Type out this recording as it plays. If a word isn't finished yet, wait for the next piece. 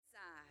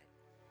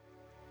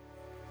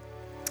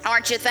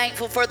Aren't you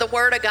thankful for the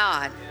Word of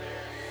God?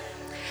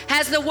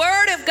 Has the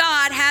Word of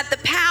God had the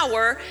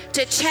power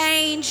to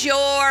change your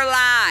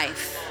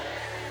life?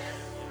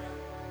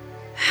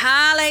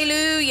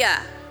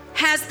 Hallelujah.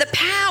 Has the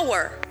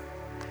power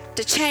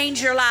to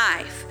change your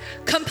life.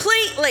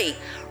 Completely,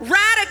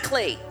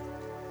 radically,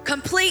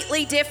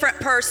 completely different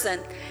person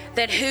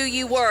than who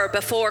you were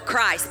before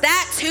Christ.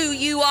 That's who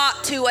you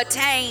ought to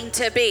attain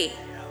to be.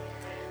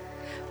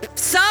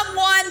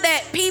 Someone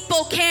that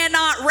people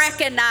cannot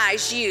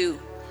recognize you.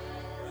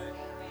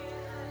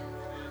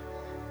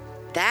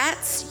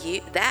 That's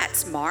you.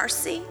 That's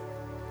Marcy.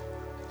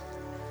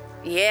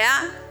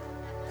 Yeah.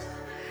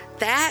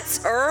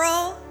 That's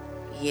Earl.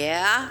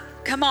 Yeah.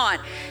 Come on.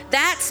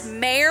 That's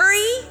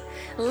Mary.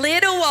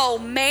 Little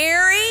old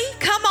Mary.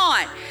 Come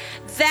on.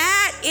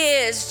 That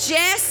is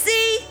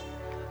Jesse.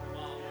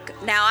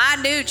 Now, I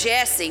knew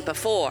Jesse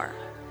before.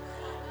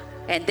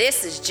 And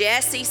this is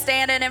Jesse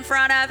standing in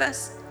front of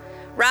us.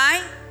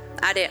 Right?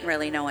 I didn't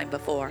really know him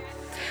before.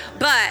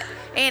 But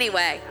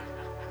anyway,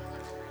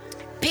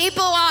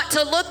 people ought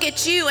to look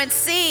at you and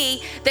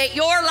see that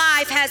your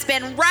life has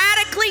been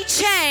radically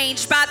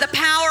changed by the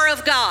power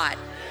of God.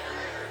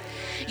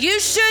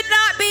 You should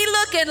not be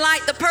looking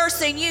like the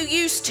person you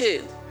used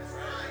to.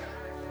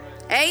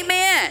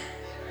 Amen.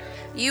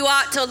 You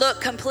ought to look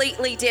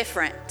completely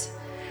different.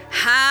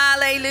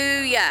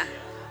 Hallelujah.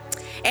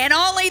 And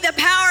only the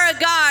power of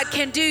God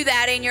can do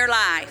that in your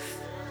life.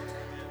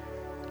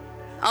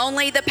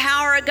 Only the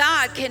power of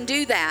God can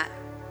do that.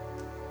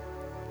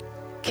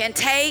 Can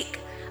take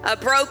a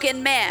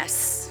broken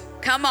mess,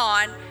 come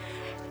on,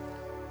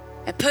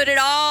 and put it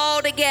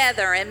all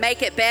together and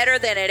make it better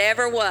than it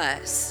ever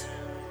was.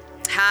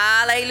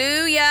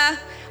 Hallelujah.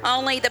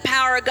 Only the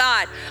power of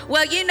God.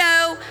 Well, you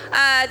know,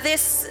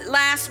 this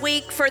last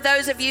week, for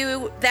those of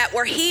you that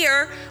were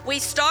here, we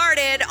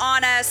started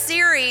on a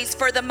series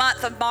for the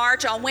month of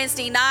March on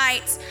Wednesday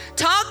nights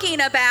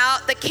talking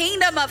about the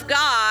kingdom of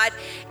God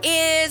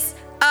is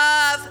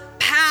of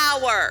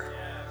power.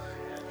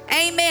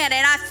 Amen.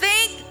 And I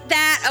think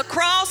that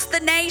across the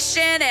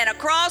nation and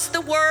across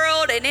the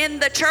world and in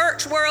the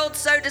church world,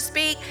 so to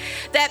speak,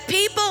 that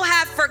people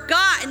have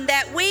forgotten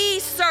that we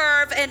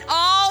serve an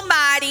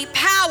almighty,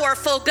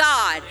 powerful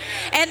God,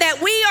 and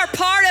that we are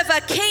part of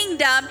a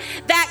kingdom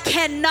that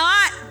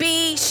cannot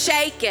be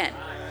shaken.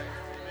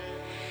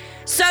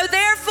 So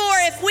therefore,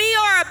 if we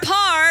are a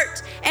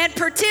part and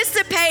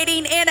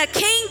participating in a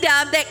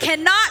kingdom that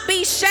cannot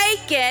be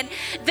shaken,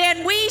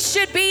 then we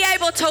should be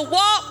able to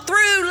walk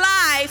through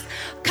life,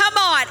 come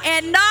on,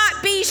 and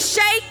not be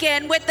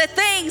shaken with the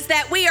things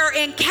that we are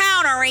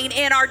encountering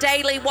in our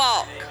daily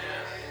walk.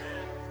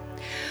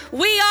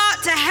 We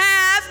ought to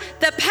have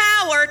the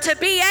power to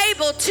be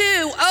able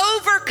to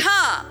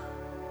overcome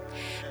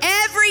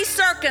every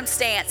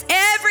circumstance,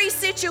 every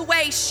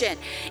situation,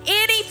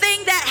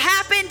 anything that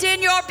happened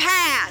in your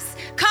past.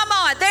 Come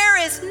on,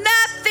 there is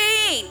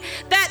nothing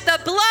that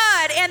the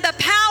blood and the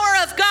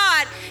power of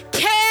God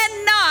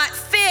cannot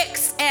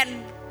fix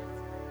and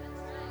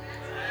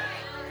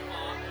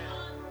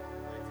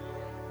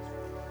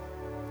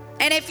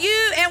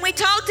And we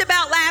talked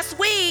about last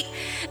week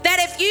that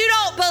if you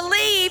don't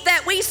believe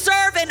that we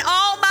serve an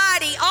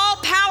almighty,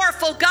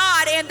 all-powerful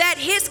God and that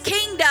his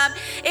kingdom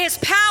is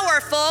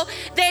powerful,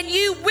 then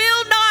you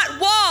will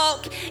not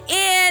walk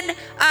in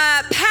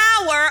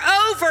power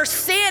over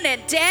sin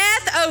and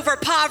death, over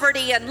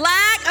poverty and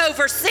lack,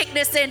 over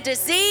sickness and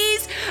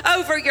disease,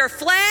 over your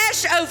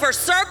flesh, over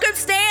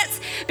circumstance.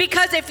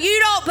 Because if you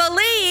don't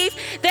believe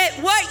that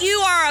what you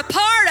are a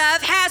part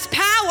of has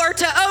power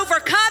to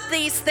overcome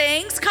these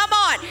things, come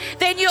on,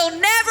 then you'll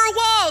never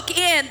walk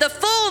in the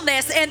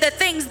fullness and the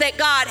things that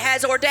God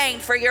has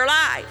ordained for your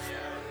life.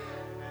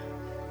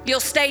 You'll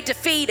stay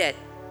defeated.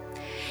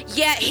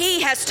 Yet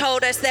he has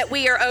told us that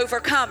we are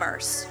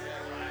overcomers.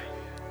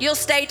 You'll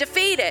stay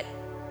defeated.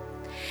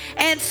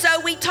 And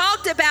so we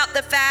talked about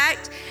the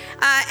fact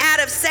out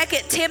of 2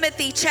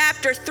 Timothy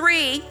chapter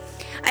 3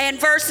 and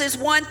verses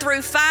 1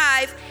 through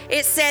 5,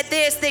 it said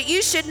this, that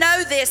you should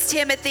know this,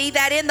 Timothy,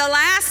 that in the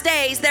last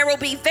days there will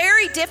be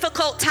very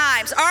difficult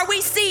times. Are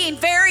we seeing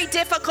very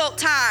difficult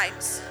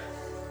times?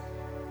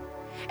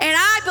 And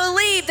I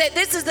believe that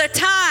this is a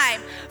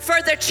time for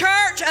the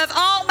church of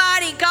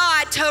Almighty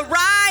God to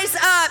rise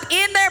up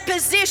in their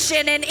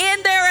position and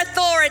in their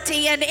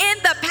authority and in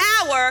the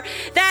power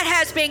that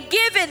has been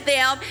given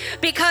them,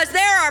 because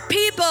there are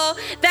people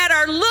that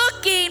are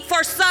looking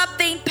for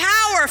something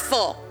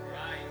powerful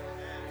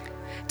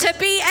to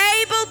be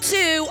able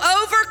to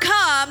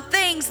overcome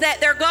things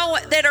that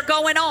are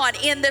going on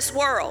in this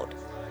world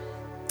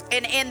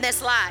and in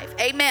this life.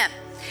 Amen.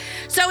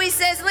 So he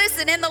says,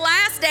 listen, in the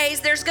last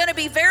days, there's going to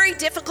be very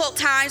difficult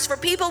times, for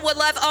people will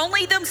love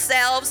only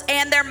themselves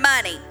and their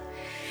money.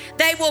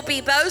 They will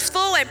be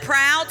boastful and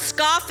proud,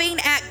 scoffing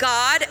at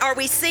God. Are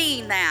we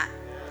seeing that?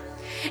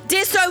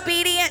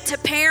 Disobedient to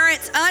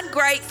parents,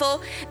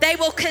 ungrateful. They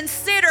will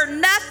consider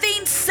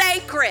nothing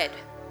sacred.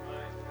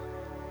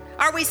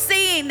 Are we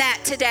seeing that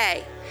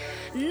today?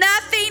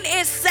 Nothing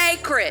is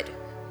sacred.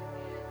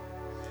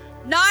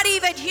 Not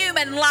even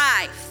human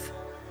life.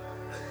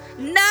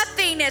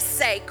 Nothing is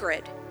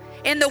sacred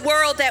in the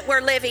world that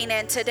we're living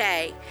in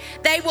today.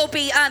 They will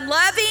be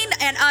unloving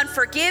and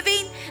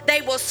unforgiving.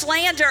 They will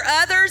slander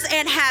others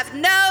and have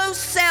no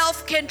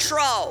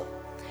self-control.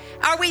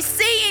 Are we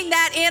seeing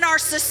that in our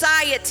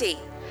society?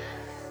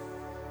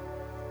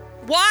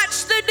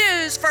 Watch the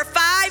news for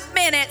 5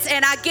 minutes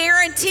and I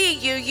guarantee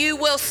you, you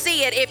will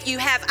see it if you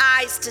have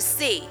eyes to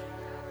see.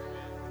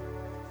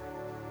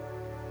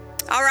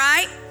 All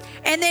right?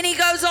 And then he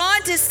goes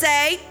on to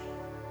say,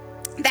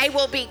 they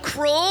will be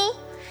cruel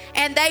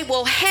and they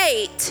will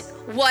hate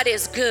what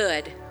is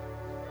good.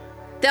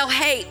 They'll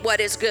hate what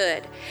is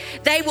good.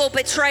 They will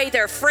betray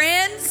their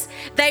friends.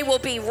 They will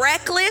be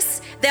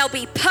reckless. They'll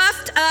be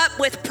puffed up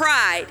with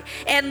pride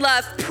and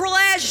love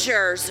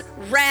pleasures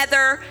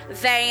rather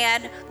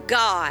than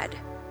God.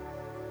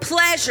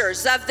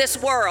 Pleasures of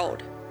this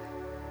world.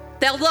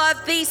 They'll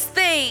love these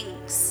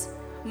things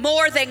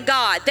more than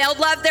God. They'll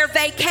love their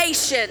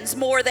vacations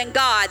more than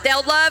God.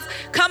 They'll love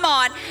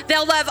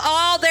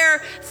all their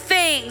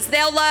things.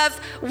 They'll love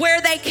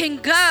where they can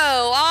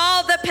go,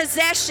 all the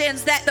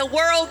possessions that the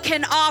world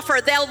can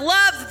offer. They'll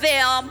love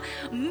them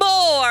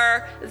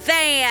more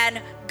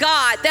than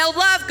God. They'll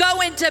love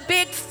going to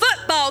big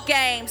football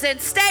games and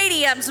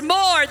stadiums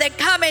more than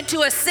coming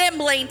to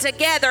assembling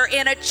together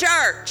in a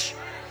church.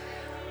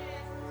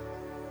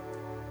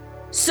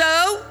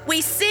 So we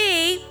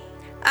see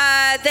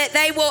that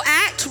they will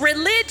act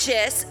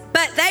religious,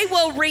 but they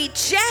will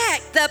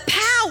reject the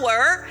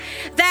power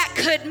that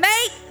could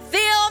make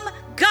them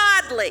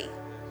godly.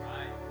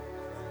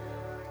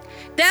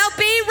 They'll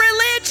be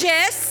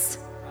religious,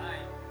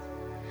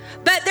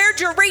 but they're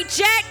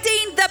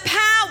rejecting the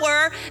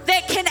power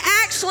that can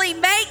actually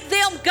make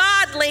them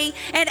godly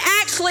and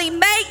actually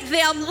make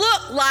them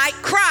look like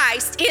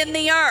Christ in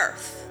the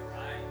earth.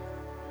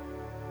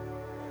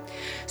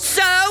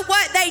 So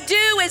what they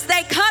do is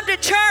they come to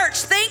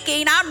church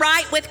thinking, I'm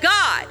right with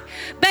God.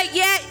 But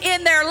yet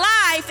in their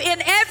life,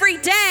 in every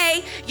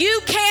day, you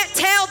can't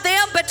tell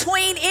them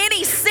between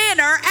any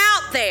sinner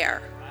out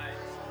there.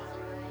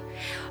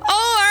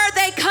 Or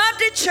they come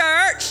to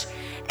church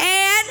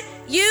and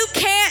you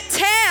can't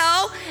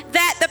tell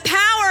that the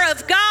power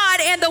of God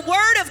and the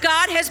Word of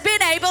God has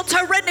been able to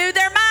renew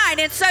their mind.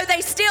 And so they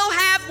still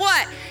have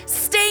what?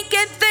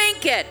 Stinking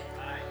thinking.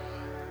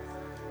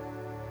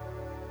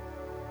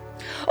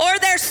 Or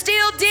they're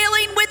still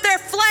dealing with their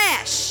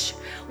flesh.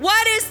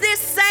 What is this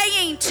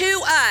saying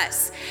to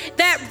us?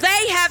 That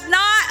they have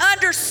not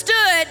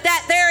understood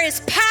that there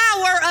is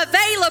power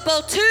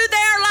available to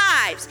their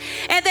lives.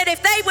 And that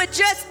if they would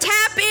just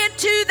tap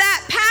into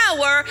that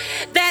power,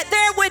 that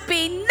there would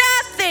be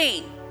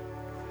nothing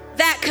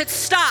that could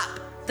stop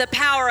the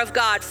power of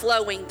God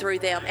flowing through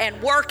them and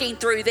working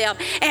through them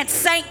and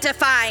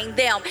sanctifying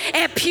them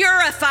and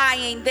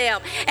purifying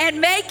them and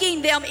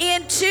making them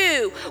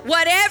into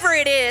whatever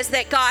it is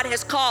that God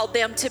has called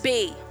them to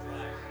be.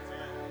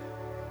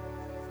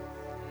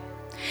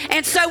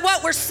 And so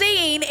what we're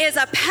seeing is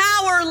a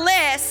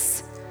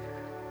powerless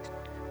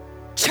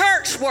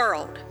church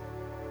world.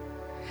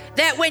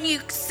 That when you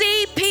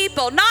see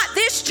people, not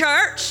this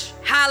church,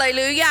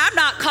 hallelujah, I'm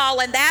not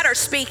calling that or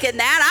speaking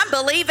that. I'm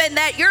believing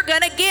that you're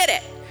going to get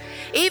it.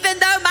 Even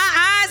though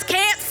my eyes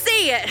can't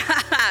see it,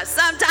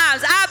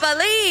 sometimes I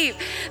believe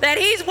that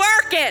He's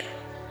working.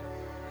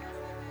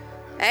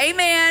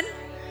 Amen.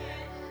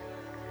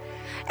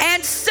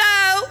 And so,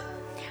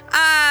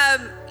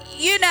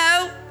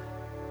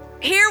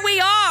 here we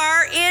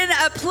are in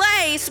a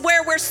place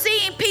where we're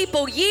seeing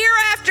people year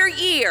after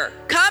year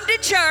come to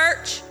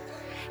church,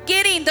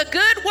 getting the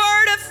good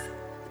word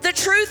of the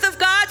truth of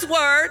God's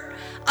word,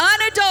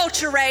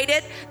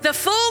 unadulterated, the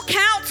full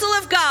counsel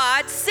of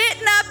God,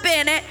 sitting up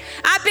in it.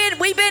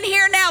 We've been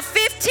here now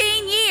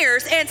 15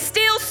 years and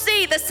still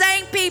see the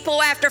same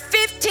people after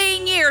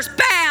 15 years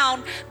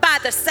bound by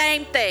the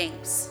same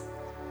things.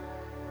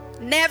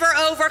 Never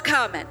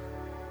overcoming.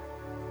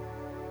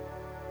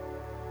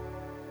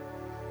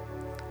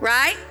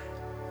 Right?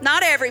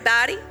 Not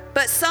everybody,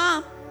 but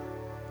some.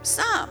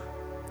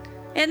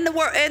 In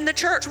the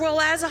church world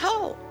as a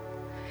whole.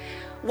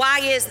 Why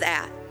is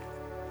that?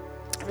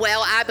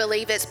 Well, I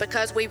believe it's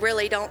because we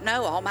really don't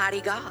know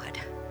Almighty God.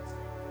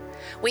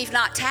 We've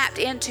not tapped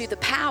into the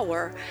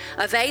power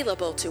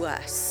available to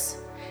us.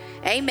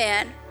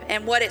 Amen.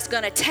 And what it's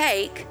going to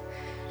take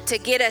to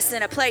get us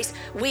in a place.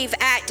 We've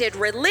acted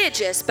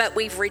religious, but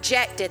we've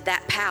rejected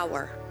that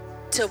power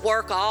to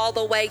work all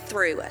the way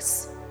through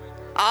us.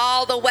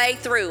 All the way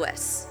through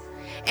us.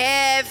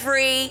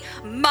 Every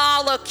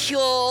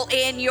molecule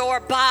in your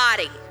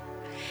body,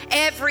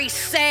 every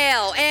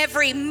cell,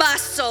 every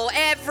muscle,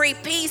 every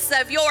piece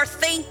of your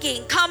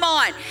thinking, come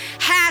on,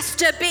 has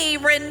to be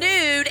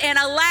renewed and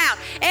allowed.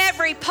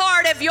 Every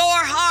part of your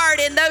heart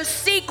in those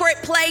secret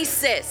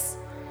places,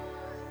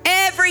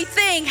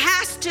 everything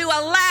has to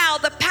allow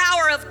the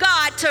power of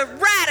God to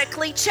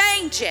radically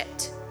change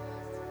it.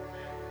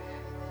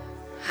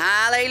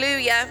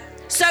 Hallelujah.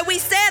 So we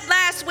said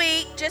last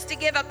week, just to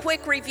give a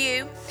quick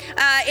review,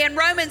 in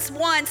Romans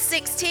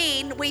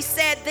 1:16, we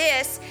said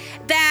this,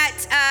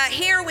 that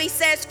here we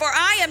says, "For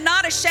I am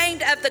not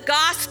ashamed of the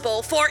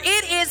gospel, for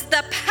it is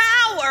the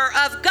power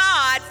of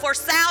God for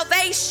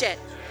salvation."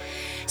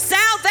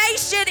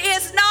 Salvation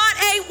is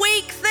not a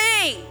weak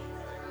thing.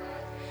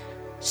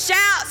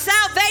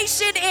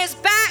 Salvation is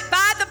backed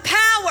by the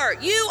power.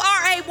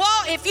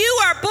 If you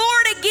are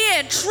born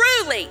again,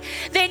 truly,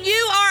 then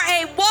you are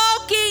a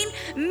walking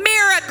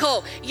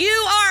miracle. You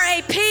are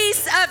a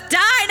piece of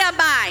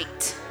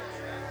dynamite.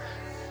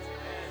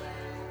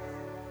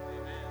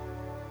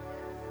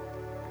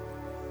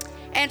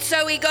 And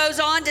so he goes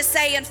on to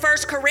say in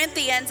 1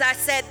 Corinthians, I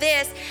said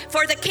this,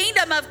 "For the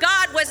kingdom of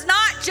God was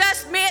not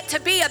just meant to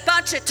be a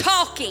bunch of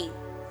talking,"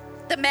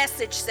 the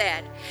message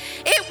said.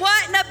 It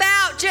wasn't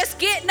about just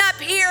getting up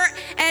here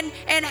and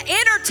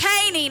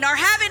entertaining or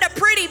having a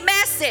pretty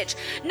message.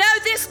 No,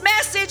 this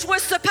message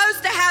was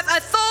supposed to have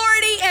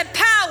authority and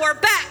power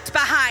backed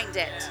behind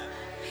it.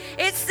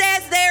 It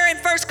says there in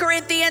 1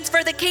 Corinthians,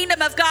 "For the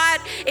kingdom of God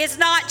is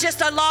not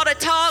just a lot of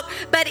talk,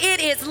 but it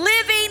is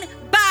living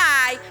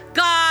by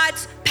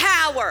God's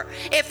power."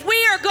 If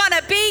we are going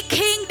to be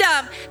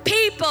kingdom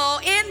people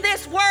in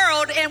this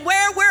world and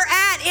where we're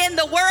at in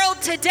the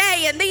world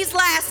today in these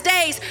last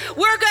days,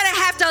 we're going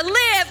to have to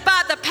live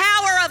by the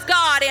power of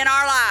God in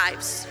our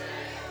lives.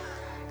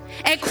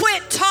 And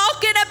quit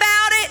talking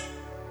about it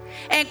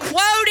and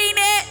quoting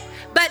it,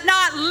 but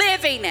not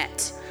living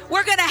it.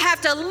 We're going to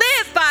have to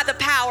live by the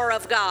power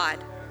of God.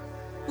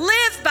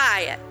 Live by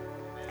it.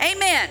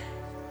 Amen.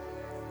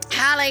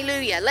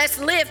 Hallelujah. Let's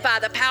live by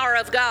the power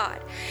of God.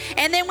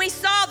 And then we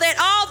saw that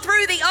all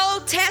through the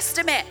Old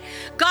Testament,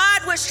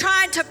 God was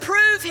trying to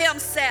prove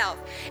himself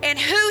and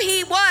who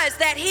he was,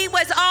 that he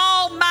was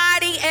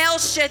Almighty El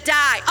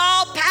Shaddai,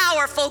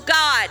 all-powerful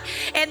God,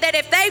 and that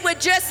if they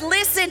would just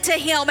listen to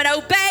him and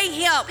obey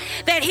him,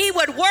 that he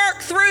would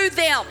work through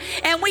them.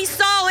 And we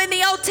saw in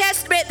the Old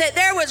Testament that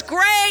there was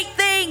great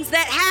things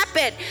that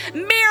happened.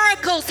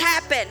 Miracles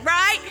happened,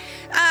 right?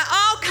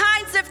 All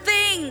kinds of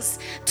things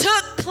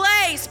took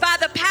place by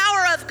the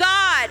power of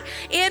God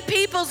in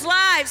people's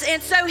lives.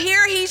 And so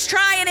here he's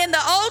trying in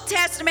the Old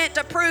Testament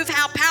to prove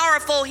how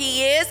powerful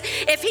he is,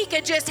 if he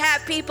could just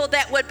have people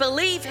that would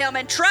believe him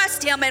and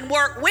trust him and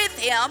work with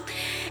him.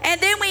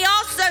 And then we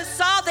also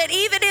saw that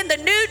even in the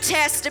New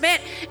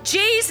Testament,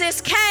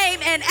 Jesus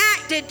came and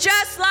acted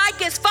just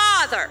like his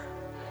Father.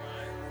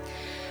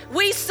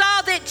 We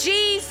saw that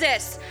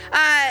Jesus,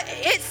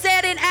 it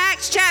said in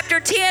Acts chapter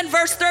 10,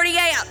 verse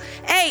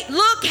 38,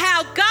 "Look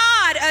how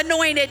God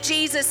anointed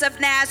Jesus of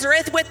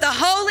Nazareth with the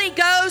Holy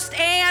Ghost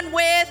and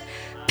with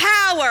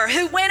power,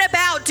 who went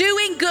about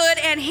doing good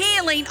and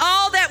healing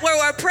all that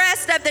were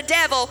oppressed of the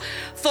devil,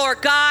 for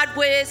God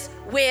was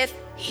with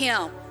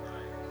him."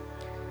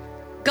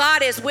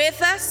 God is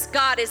with us,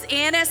 God is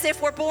in us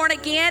if we're born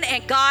again,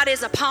 and God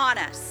is upon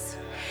us.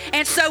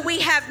 And so we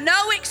have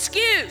no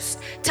excuse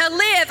to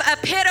live a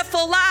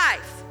pitiful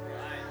life.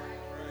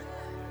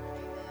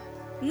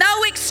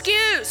 No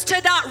excuse to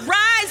not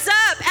rise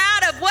up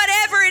out of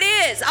whatever it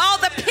is, all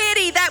the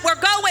pity that we're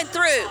going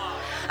through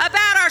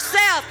about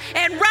ourselves,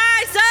 and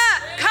rise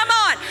up, come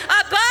on,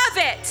 above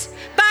it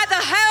by the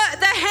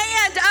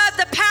hand of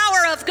the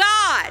power of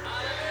God.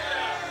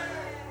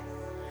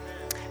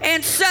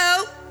 And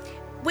so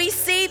we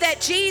see that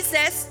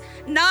Jesus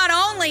not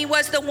only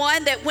was the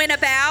one that went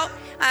about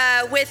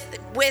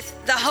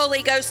with the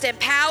Holy Ghost and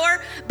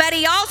power, but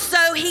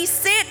he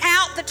sent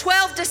out the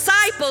 12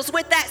 disciples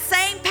with that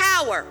same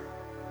power,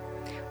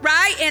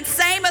 right? And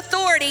same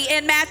authority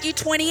in Matthew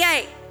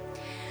 28.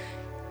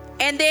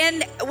 And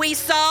then we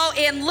saw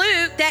in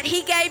Luke that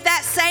he gave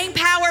that same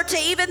power to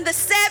even the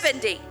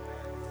 70.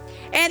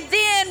 And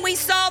then we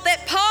saw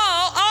that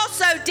Paul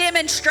also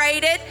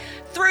demonstrated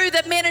through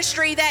the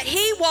ministry that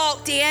he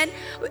walked in,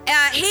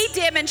 he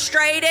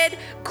demonstrated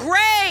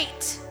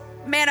great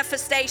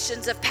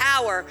manifestations of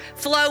power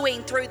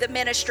flowing through the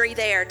ministry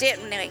there,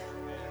 didn't he?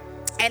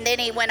 And then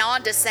he went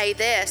on to say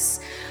this.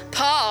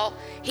 Paul,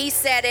 he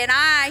said, "And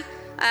I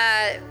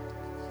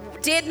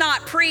did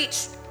not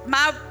preach,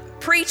 my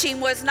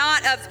preaching was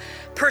not of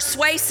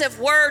persuasive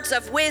words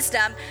of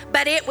wisdom,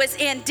 but it was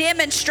in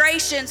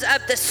demonstrations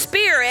of the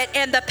Spirit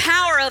and the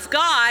power of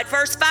God,"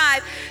 verse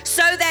 5,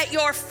 "so that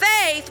your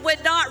faith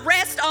would not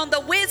rest on the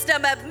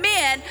wisdom of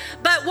men,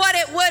 but what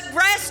it would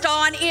rest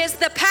on is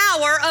the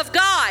power of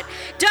God."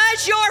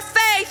 Does your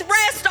faith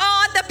rest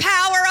on the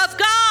power of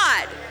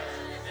God?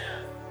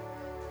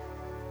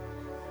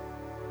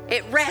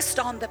 It rests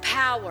on the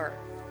power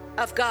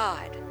of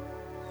God.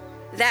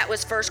 That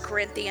was 1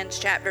 Corinthians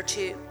chapter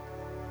 2.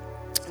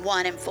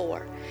 1 and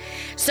 4.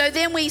 So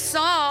then we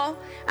saw,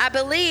 I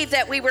believe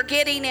that we were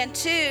getting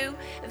into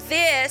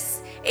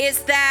this, is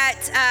that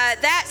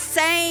that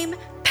same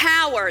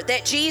power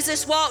that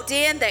Jesus walked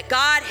in, that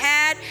God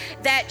had,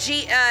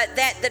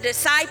 that the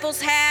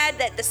disciples had,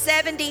 that the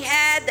 70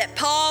 had, that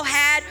Paul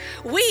had,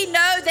 we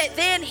know that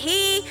then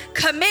he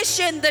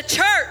commissioned the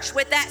church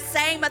with that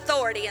same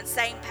authority and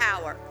same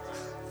power.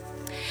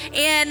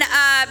 In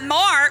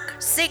Mark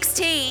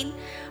 16,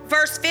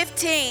 verse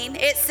 15,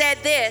 it said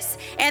this,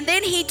 and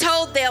then he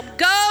told them,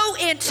 go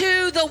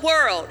into the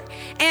world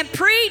and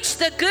preach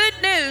the good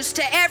news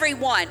to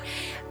everyone.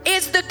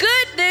 Is the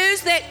good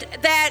news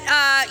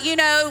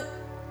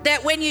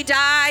that when you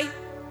die,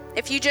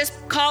 if you just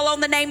call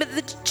on the name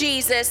of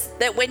Jesus,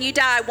 that when you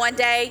die one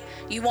day,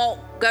 you won't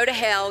go to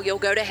hell, you'll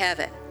go to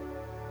heaven?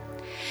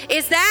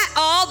 Is that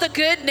all the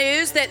good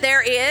news that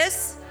there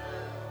is?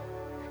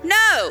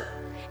 No.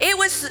 It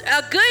was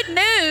a good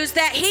news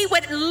that he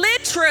would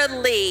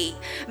literally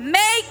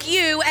make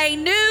you a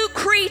new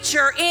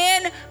creature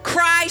in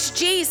Christ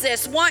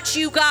Jesus once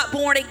you got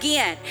born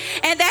again.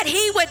 And that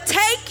he would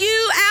take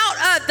you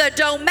out of the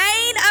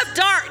domain of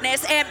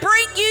darkness and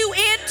bring you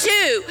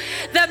into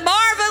the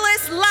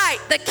marvelous light,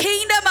 the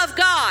kingdom of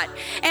God.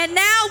 And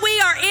now we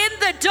are in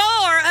the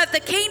door of the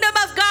kingdom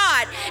of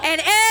God.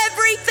 And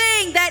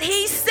everything that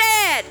he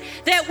said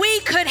that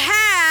we could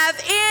have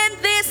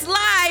in this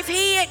life,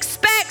 he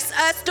expects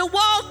us to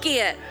walk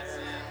in.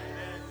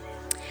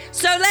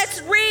 So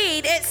let's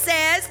read. It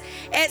says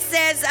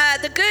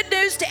the good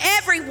news to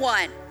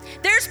everyone.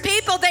 There's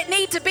people that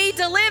need to be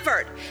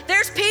delivered.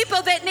 There's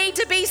people that need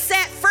to be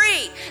set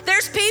free.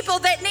 There's people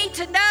that need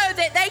to know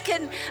that they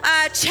can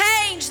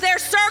change their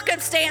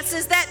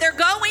circumstances that they're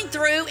going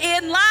through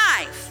in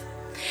life,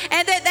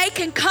 and that they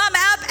can come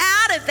up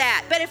out of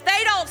that. But if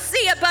they don't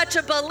see a bunch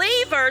of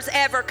believers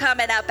ever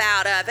coming up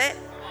out of it,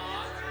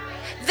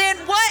 then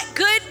what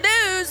good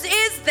news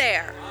is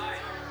there?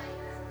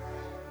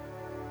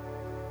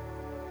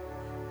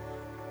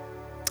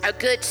 A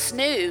good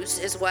snooze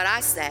is what I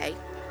say.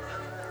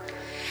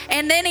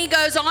 And then he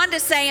goes on to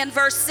say in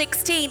verse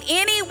 16,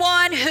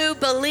 anyone who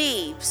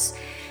believes,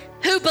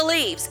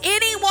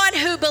 anyone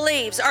who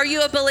believes, are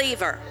you a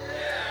believer?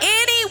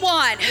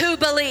 Anyone who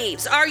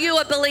believes, are you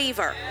a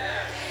believer?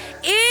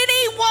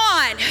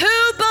 Anyone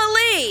who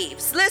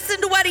believes,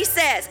 listen to what he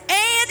says,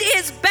 and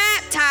is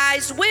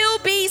baptized will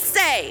be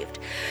saved.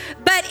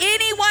 But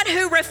anyone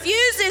who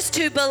refuses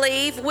to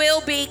believe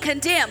will be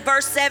condemned.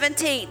 Verse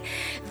 17,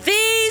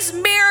 these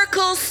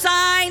miracle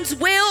signs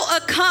will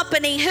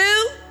accompany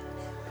who?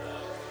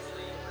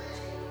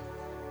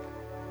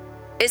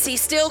 Is he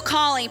still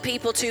calling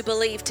people to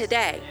believe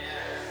today?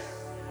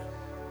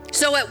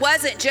 So it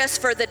wasn't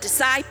just for the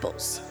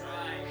disciples.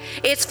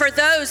 It's for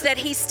those that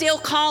he's still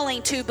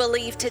calling to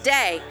believe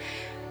today.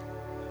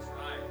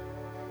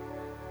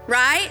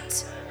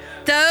 Right?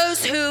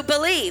 Those who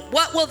believe.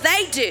 What will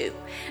they do?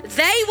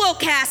 They will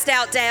cast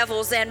out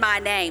devils in my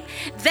name.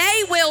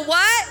 They will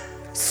what?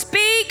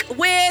 Speak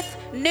with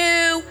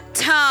new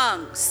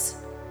tongues.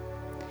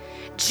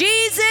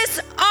 Jesus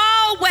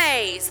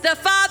always, the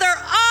Father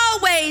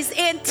always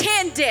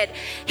intended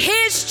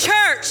his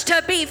church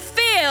to be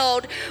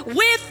filled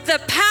with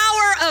the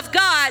power of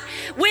God,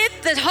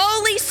 with the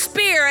Holy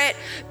Spirit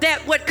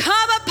that would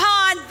come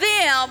upon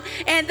them,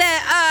 and the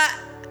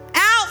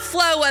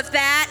outflow of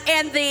that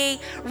and the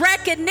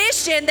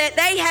recognition that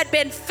they had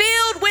been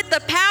filled with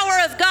the power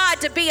of God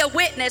to be a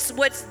witness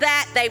was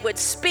that they would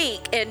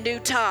speak in new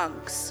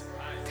tongues.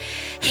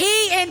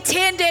 He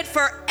intended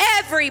for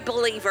every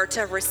believer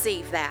to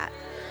receive that.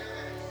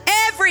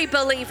 Every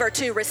believer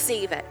to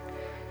receive it.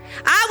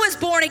 I was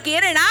born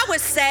again and I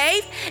was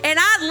saved and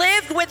I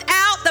lived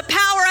without the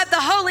power of the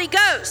Holy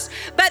Ghost.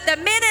 But the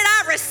minute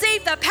I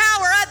received the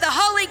power of the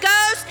Holy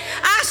Ghost,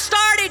 I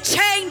started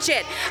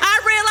changing. I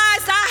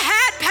realized I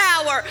had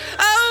power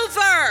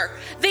over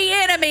the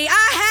enemy.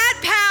 I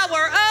had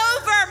power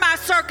over my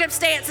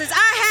circumstances.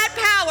 I had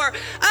power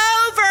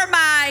over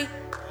my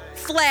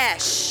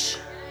flesh.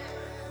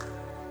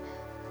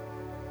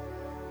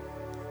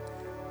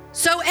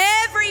 So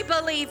every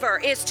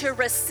believer is to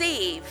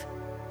receive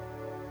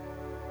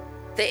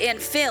the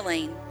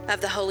infilling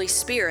of the Holy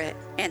Spirit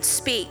and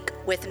speak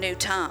with new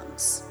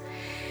tongues.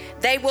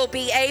 They will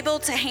be able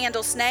to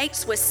handle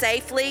snakes with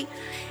safely,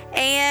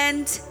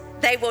 and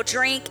they will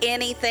drink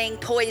anything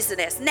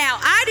poisonous. Now,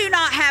 I do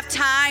not have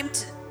time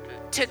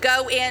to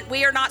go in.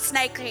 We are not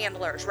snake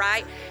handlers,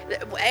 right?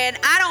 And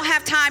I don't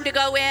have time to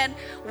go in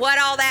what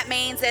all that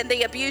means and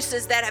the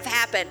abuses that have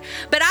happened.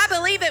 But I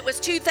believe it was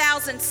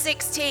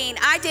 2016.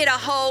 I did a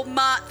whole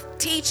month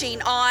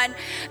teaching on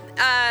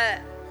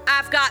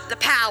I've got the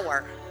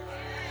power.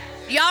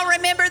 Y'all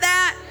remember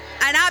that?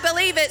 And I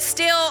believe it's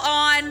still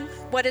on,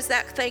 what is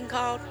that thing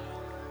called?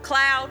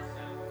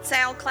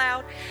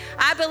 SoundCloud.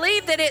 I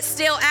believe that it's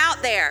still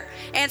out there.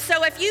 And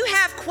so if you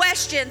have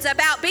questions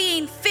about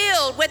being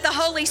filled with the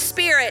Holy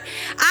Spirit,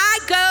 I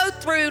go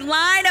through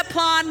line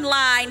upon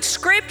line,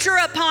 scripture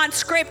upon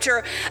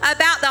scripture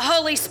about the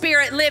Holy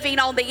Spirit living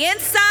on the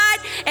inside,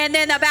 and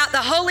then about the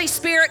Holy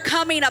Spirit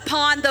coming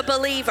upon the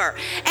believer.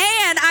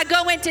 And I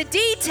go into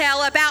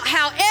detail about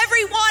how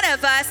every one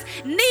of us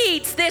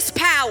needs this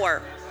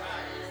power.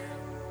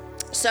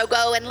 So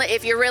go and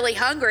if you're really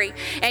hungry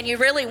and you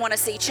really want to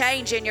see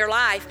change in your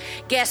life,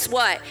 guess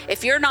what?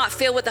 If you're not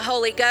filled with the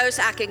Holy Ghost,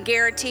 I can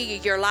guarantee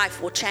you your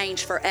life will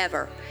change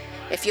forever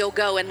if you'll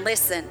go and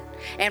listen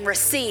and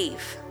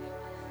receive.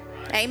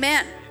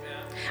 Amen.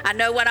 I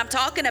know what I'm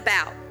talking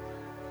about.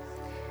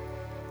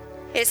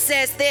 It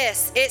says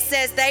this. It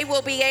says they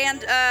will be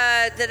and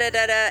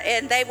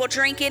they will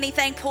drink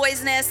anything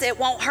poisonous. It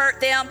won't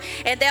hurt them,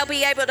 and they'll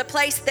be able to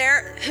place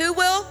their. Who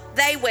will?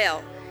 They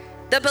will.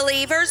 The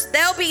believers,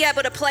 they'll be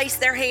able to place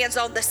their hands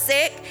on the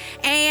sick,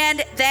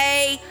 and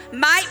they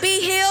might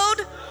be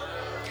healed.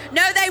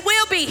 No, they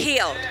will be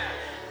healed.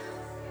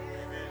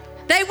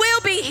 They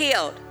will be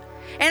healed.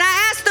 And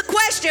I asked the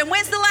question,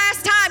 when's the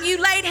last time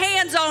you laid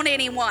hands on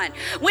anyone?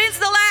 When's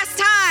the last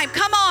time,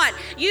 come on,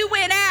 you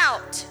went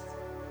out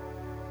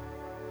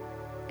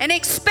and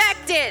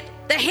expected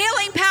the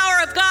healing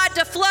power of God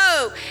to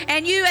flow,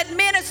 and you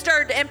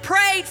administered and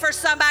prayed for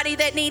somebody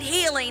that need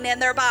healing in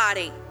their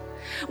body?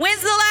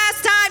 When's the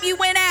last time you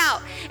went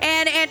out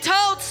and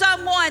told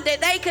someone that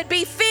they could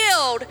be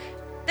filled?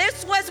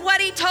 This was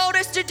what he told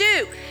us to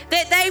do,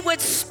 that they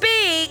would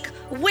speak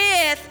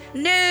with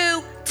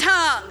new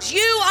tongues.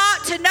 You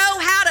ought to know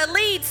how to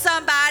lead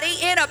somebody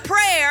in a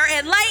prayer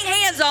and lay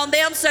hands on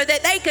them so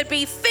that they could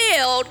be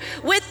filled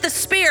with the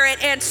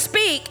Spirit and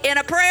speak in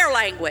a prayer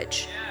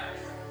language.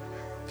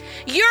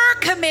 You're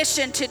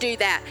commissioned to do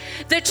that.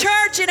 The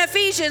church in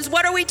Ephesians,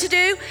 what are we to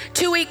do?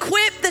 To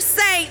equip the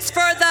saints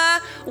for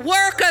the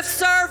work of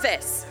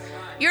service.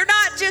 You're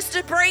not just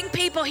to bring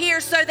people here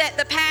so that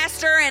the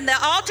pastor and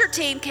the altar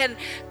team can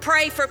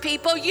pray for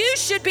people. You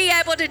should be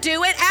able to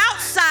do it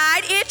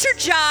outside. It's your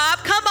job.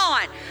 Come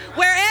on.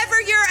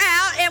 Wherever you're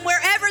out and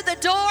wherever the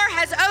door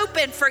has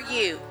opened for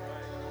you,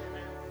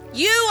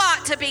 you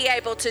ought to be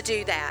able to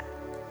do that.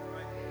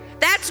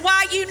 That's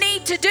why you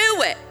need to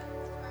do it.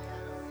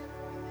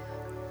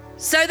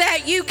 So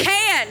that you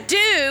can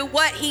do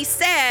what he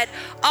said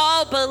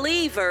all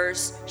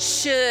believers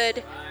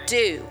should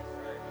do.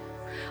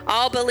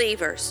 All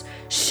believers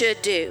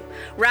should do,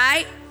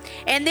 right?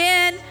 And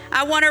then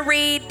I want to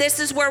read, this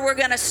is where we're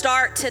going to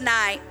start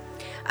tonight,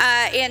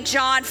 in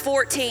John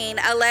 14,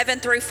 11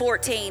 through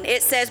 14.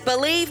 It says,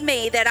 believe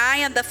me that I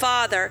am the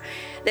Father.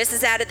 This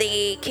is out of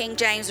the King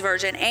James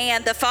Version.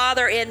 And the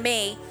Father in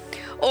me.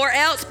 Or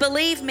else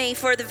believe me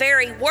for the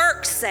very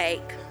work's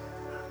sake.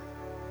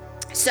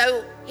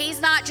 So he's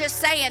not just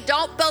saying,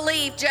 don't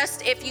believe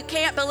just, if you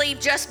can't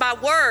believe just my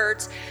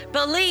words,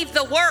 believe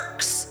the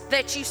works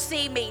that you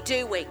see me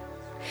doing.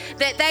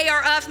 That they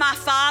are of my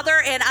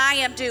Father and I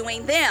am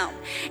doing them.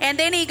 And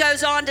then he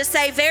goes on to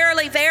say,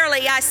 verily,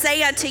 verily, I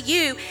say unto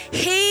you,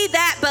 he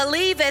that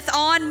believeth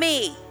on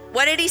me.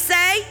 What did he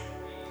say?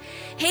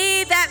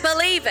 He that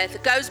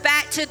believeth. Goes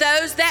back to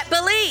those that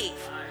believe.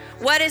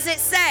 What does it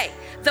say?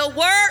 The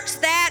works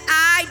that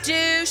I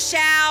do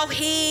shall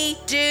he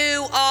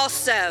do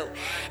also.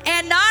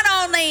 And not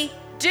only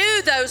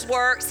do those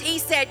works, he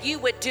said you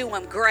would do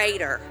them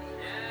greater.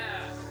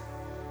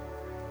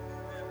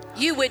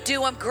 You would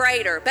do them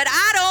greater. But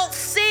I don't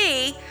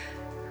see,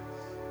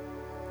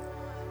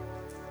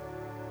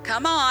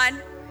 come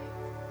on.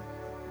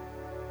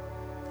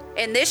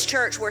 In this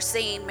church we're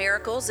seeing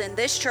miracles. In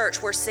this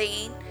church we're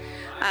seeing,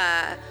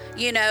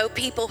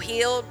 people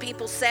healed,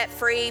 people set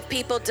free,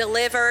 people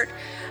delivered.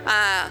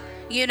 But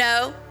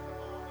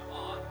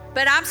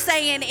I'm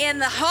saying in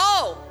the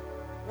whole,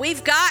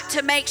 we've got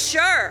to make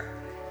sure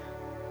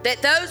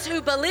that those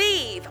who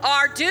believe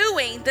are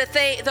doing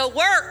the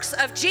works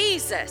of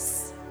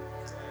Jesus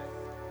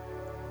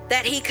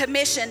that he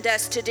commissioned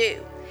us to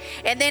do.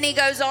 And then he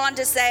goes on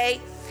to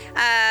say,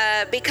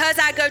 because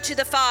I go to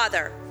the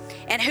Father,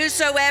 and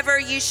whosoever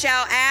you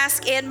shall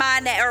ask in my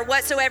name, or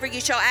whatsoever you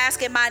shall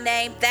ask in my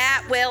name,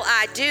 that will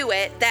I do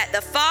it, that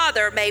the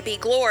Father may be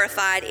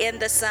glorified in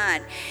the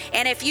Son.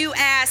 And if you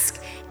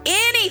ask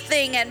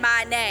anything in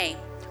my name,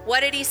 what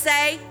did he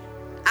say?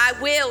 I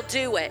will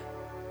do it.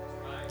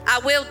 I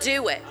will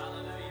do it.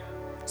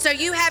 So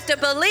you have to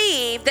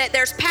believe that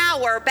there's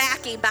power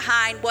backing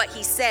behind what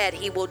he said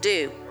he will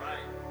do.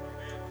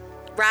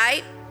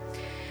 Right?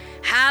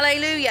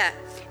 Hallelujah.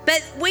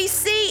 But we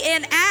see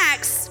in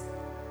Acts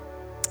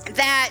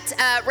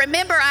that,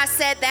 remember I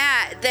said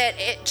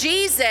that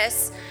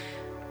Jesus,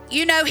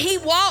 he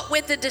walked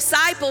with the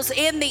disciples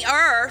in the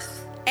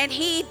earth and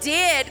he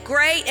did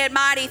great and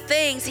mighty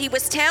things. He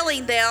was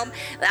telling them,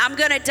 I'm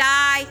going to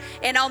die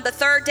and on the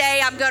third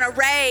day I'm going to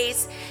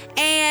raise.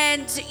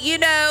 And,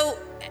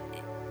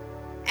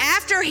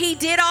 after he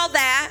did all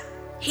that,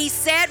 he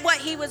said what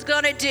he was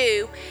going to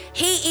do.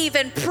 He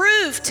even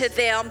proved to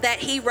them that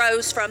he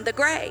rose from the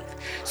grave.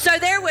 So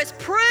there was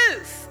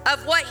proof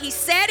of what he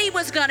said he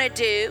was going to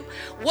do,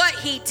 what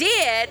he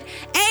did,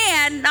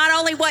 and not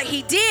only what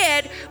he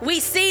did, we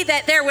see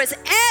that there was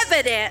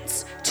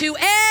evidence to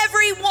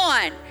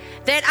everyone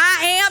that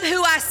I am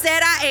who I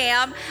said I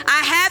am.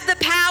 I have the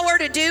power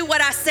to do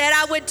what I said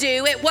I would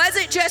do. It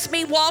wasn't just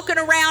me walking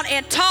around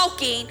and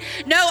talking.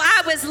 No,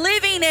 I was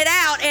living it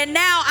out, and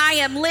now I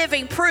am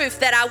living proof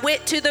that I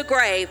went to the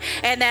grave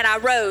and that I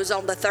rose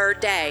on the third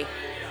day.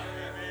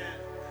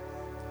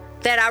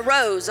 That I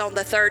rose on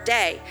the third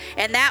day.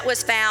 And that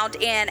was found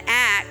in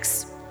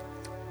Acts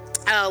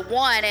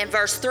 1 and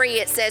verse 3,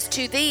 it says,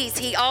 to these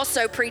he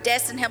also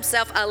predestined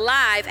himself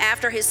alive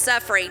after his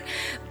suffering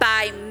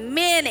by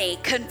many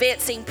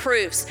convincing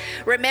proofs.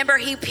 Remember,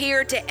 he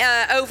appeared to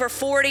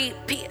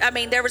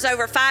there was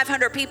over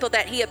 500 people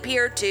that he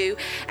appeared to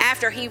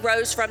after he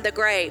rose from the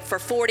grave for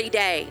 40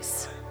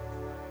 days.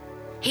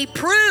 He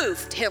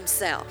proved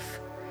himself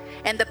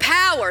and the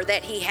power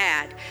that he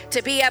had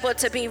to be able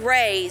to be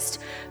raised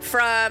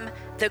from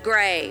the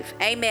grave.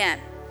 Amen.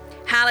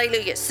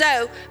 Hallelujah.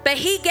 But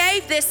he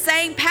gave this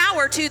same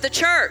power to the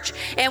church.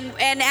 And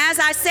as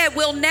I said,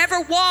 we'll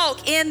never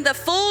walk in the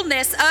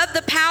fullness of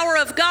the power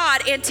of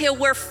God until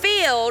we're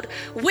filled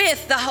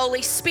with the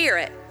Holy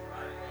Spirit.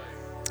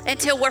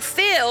 Until we're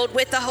filled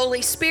with the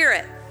Holy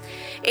Spirit.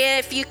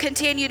 If you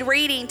continued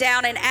reading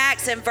down in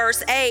Acts in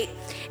verse 8,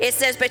 it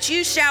says, but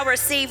you shall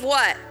receive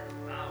what?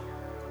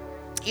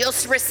 You'll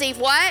receive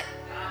what?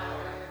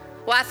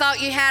 Well, I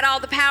thought you had all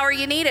the power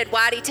you needed.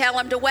 Why did he tell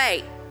them to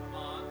wait?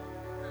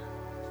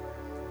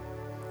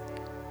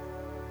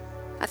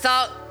 I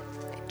thought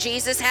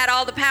Jesus had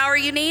all the power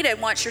you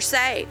needed once you're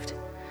saved.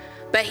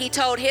 But he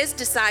told his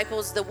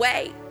disciples to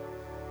wait.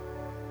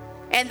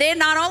 And then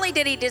not only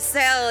did he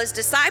tell his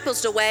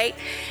disciples to wait,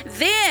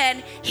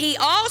 then he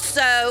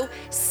also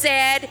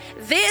said,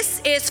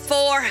 this is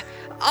for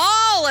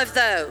all of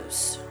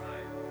those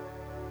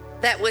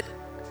that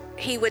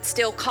he would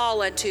still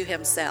call unto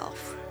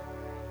himself.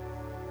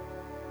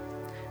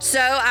 So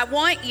I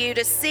want you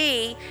to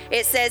see,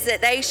 it says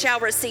that they shall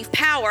receive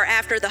power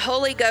after the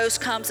Holy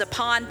Ghost comes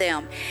upon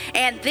them.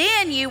 And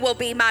then you will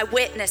be my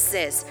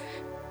witnesses.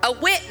 A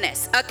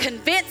witness, a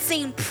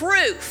convincing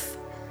proof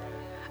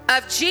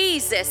of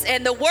Jesus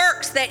and the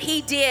works that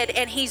he did,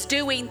 and he's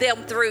doing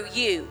them through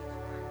you.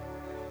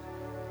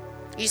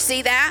 You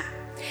see that?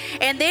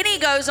 And then he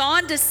goes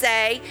on to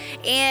say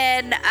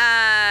in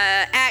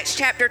Acts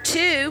chapter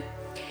 2,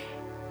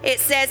 it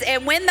says,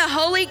 and when the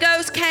Holy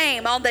Ghost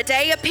came on the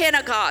day of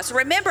Pentecost,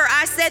 remember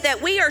I said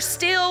that we are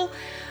still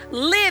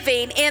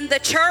living in the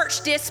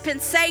church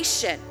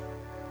dispensation.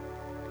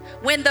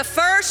 When the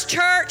first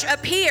church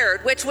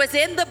appeared, which was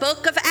in the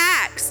book of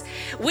Acts,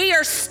 we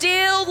are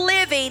still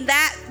living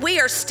that, we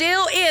are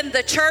still in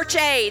the church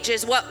age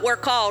is what we're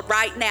called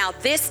right now,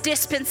 this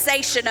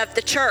dispensation of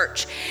the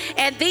church.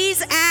 And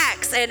these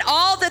acts and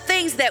all the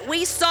things that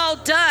we saw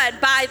done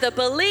by the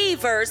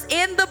believers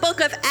in the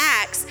book of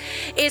Acts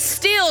is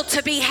still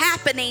to be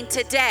happening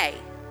today.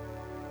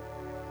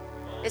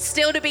 It's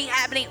still to be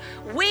happening.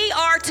 We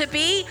are to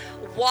be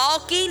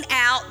walking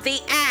out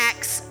the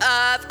acts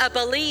of a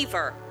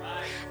believer.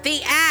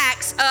 The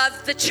acts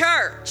of the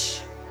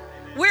church.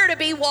 We're to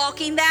be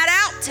walking that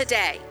out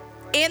today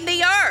in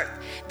the earth.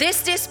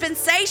 This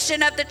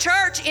dispensation of the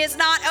church is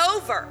not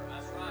over.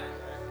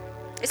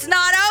 It's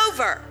not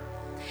over.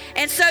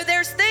 And so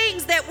there's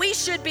things that we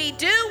should be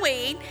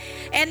doing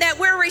and that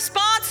we're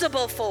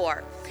responsible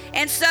for.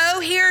 And so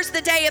here's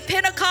the day of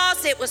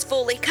Pentecost. It was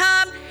fully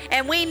come.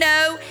 And we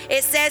know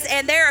it says,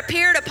 and there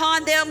appeared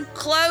upon them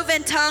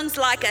cloven tongues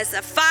like as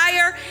a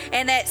fire,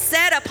 and it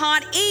set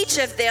upon each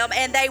of them,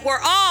 and they were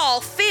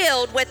all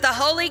filled with the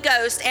Holy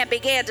Ghost and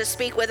began to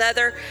speak with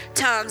other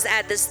tongues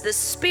as the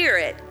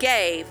Spirit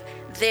gave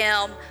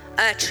them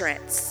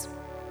utterance.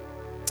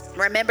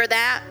 Remember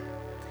that?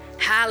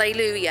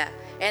 Hallelujah.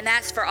 And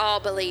that's for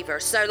all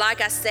believers. So like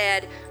I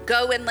said,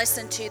 go and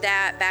listen to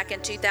that back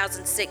in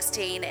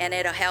 2016, and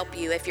it'll help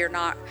you if you're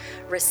not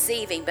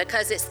receiving,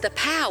 because it's the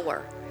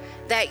power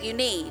that you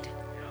need.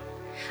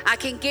 I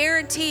can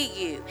guarantee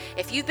you,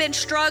 if you've been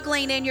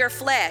struggling in your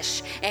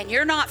flesh and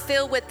you're not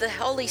filled with the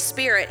Holy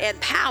Spirit and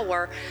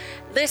power,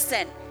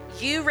 listen,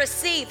 you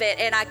receive it,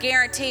 and I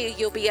guarantee you,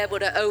 you'll be able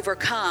to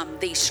overcome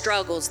these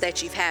struggles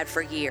that you've had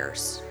for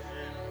years.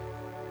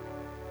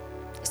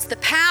 It's the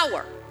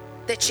power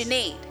that you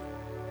need.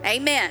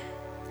 Amen.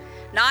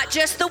 Not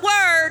just the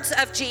words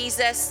of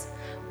Jesus,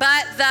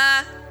 but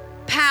the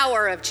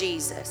power of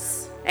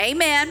Jesus.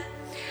 Amen.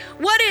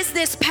 What is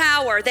this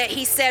power that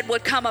he said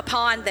would come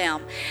upon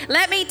them?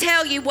 Let me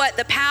tell you what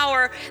the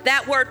power,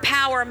 that word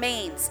power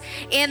means.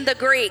 In the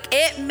Greek,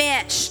 it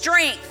meant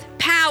strength,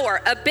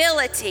 power,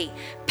 ability,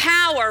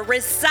 power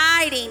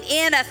residing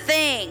in a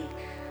thing.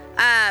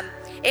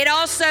 It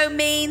also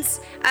means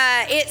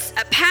it's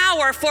a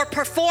power for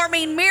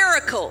performing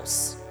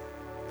miracles.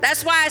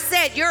 That's why I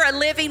said you're a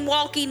living,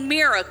 walking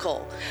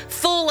miracle,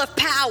 full of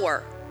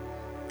power.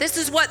 This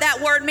is what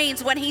that word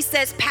means when he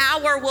says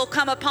power will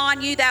come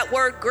upon you. That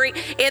word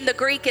in the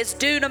Greek is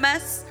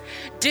dunamis.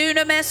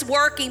 Dunamis,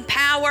 working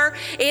power.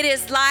 It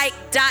is like,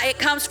 it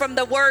comes from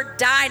the word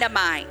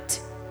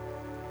dynamite.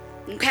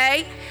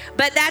 Okay?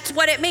 But that's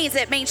what it means.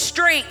 It means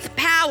strength,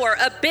 power,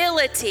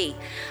 ability,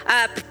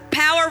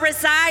 power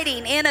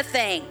residing in a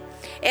thing,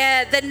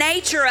 the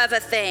nature of a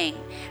thing.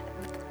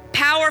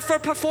 Power for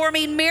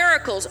performing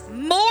miracles,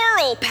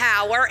 moral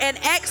power, and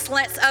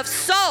excellence of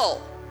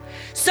soul.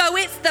 So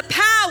it's the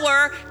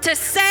power to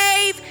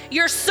save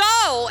your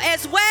soul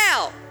as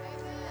well.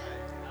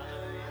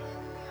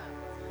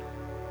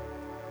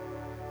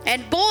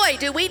 And boy,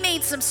 do we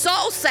need some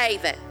soul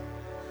saving.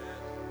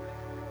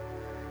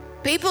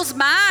 People's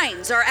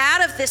minds are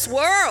out of this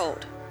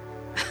world.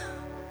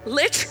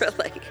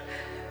 Literally.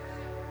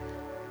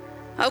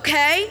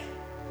 Okay?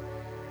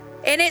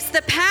 And it's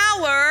the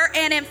power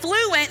and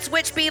influence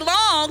which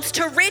belongs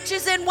to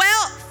riches and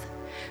wealth.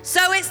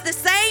 So it's the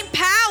same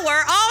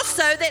power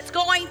also that's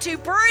going to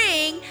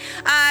bring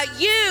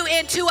you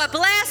into a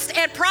blessed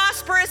and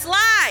prosperous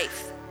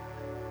life.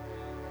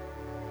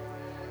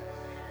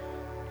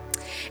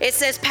 It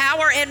says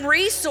power and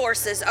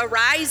resources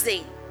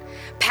arising,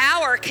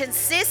 power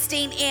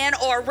consisting in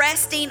or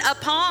resting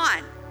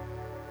upon.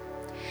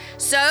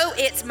 So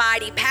it's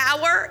mighty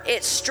power,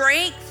 it's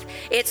strength,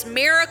 it's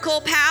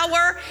miracle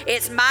power,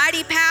 it's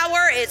mighty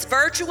power, it's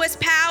virtuous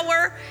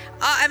power.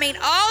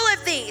 All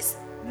of these,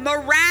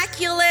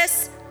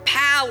 miraculous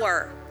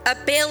power,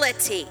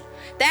 ability.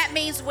 That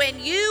means when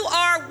you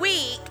are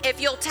weak,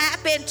 if you'll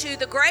tap into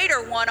the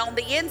greater one on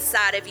the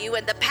inside of you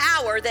and the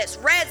power that's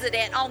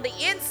resident on the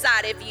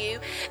inside of you,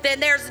 then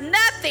there's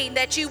nothing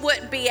that you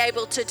wouldn't be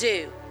able to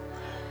do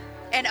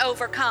and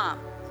overcome.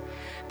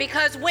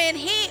 Because when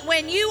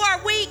you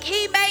are weak,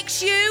 he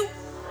makes you,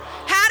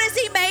 how does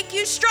he make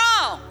you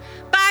strong?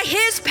 By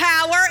his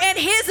power and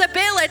his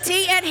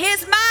ability and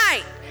his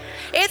might.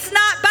 It's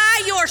not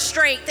by your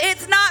strength.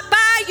 It's not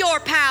by your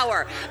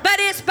power. But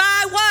it's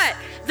by what?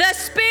 The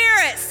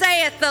Spirit,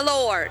 saith the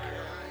Lord.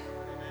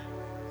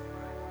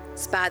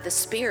 It's by the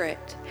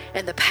Spirit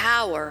and the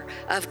power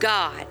of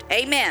God.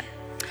 Amen.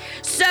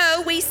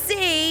 So we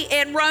see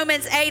in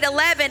Romans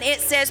 8:11, it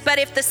says, but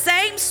if the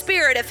same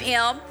Spirit of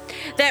him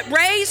that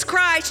raised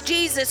Christ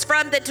Jesus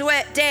from the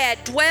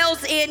dead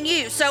dwells in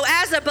you. So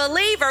as a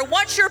believer,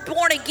 once you're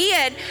born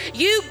again,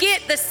 you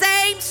get the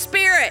same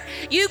Spirit.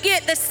 You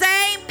get the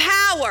same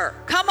power.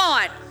 Come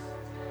on.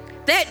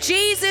 That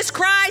Jesus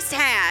Christ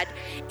had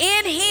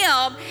in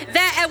him,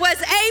 that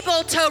was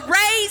able to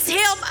raise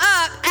him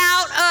up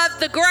out of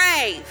the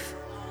grave.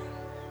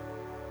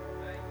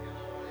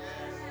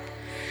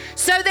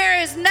 So there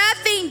is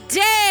nothing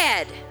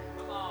dead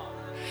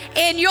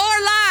in your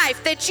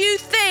life that you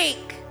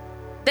think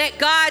that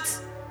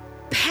God's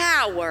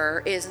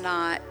power is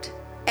not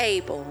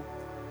able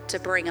to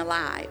bring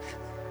alive.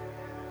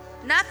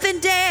 Nothing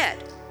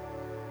dead.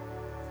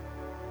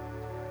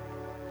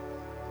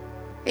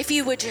 If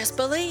you would just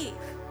believe.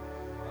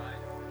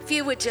 If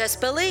you would just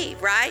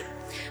believe, right?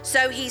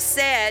 So he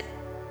said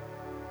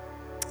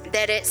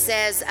that it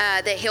says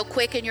that he'll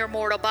quicken your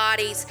mortal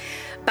bodies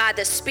by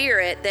the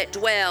Spirit that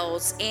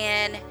dwells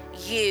in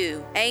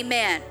you.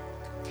 Amen.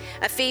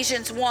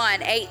 Ephesians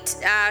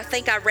 1:8, I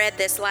think I read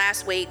this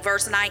last week,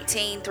 verse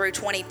 19 through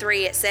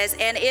 23. It says,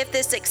 and if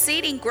this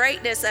exceeding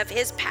greatness of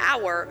his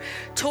power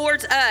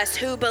towards us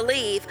who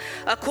believe,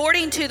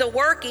 according to the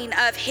working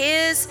of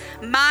his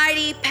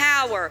mighty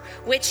power,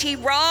 which he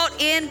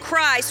wrought in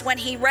Christ when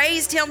he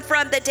raised him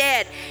from the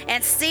dead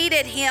and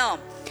seated him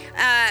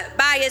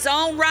by his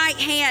own right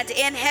hand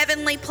in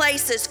heavenly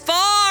places,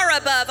 far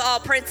above all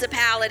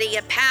principality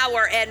and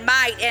power and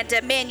might and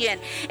dominion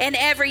and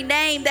every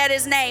name that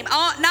is named,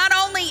 not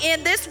only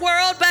in this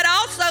world but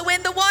also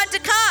in the one to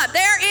come.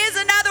 There is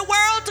another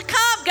world to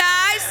come,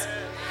 guys,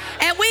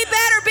 and we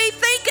better be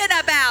thinking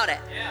about it.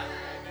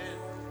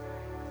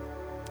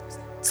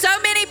 So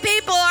many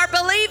people are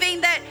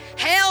believing that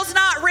hell's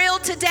not real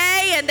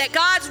today and that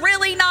God's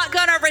really not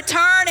going to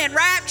return and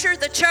rapture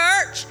the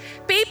church.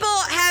 People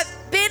have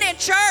been in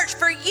church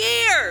for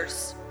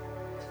years,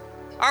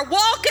 are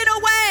walking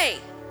away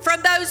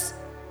from those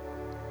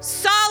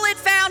solid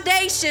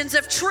foundations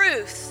of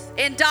truth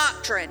and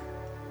doctrine.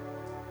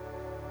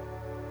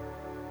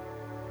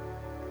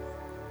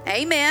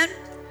 Amen.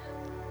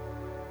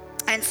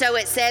 And so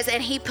it says,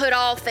 and he put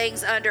all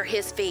things under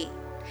his feet,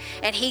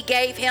 and he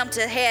gave him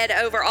to head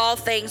over all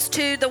things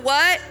to the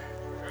what?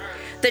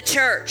 The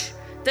church.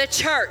 The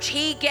church.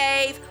 He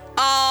gave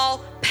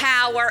all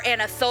power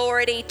and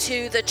authority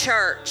to the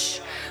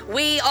church.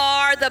 We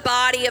are the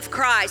body of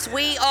Christ.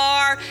 We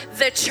are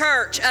the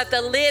church of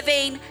the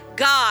living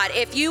God.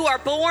 If you are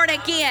born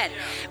again,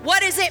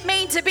 what does it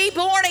mean to be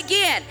born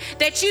again?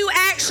 That you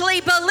actually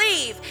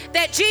believe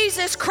that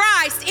Jesus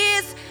Christ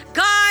is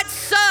God's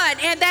Son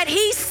and that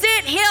he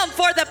sent him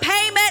for the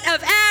payment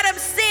of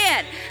Adam's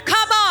sin.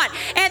 Come on.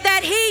 And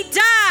that he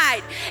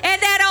died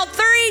and that on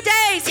 3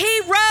 days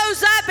he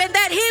rose up and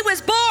that he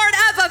was born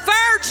of a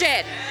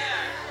virgin.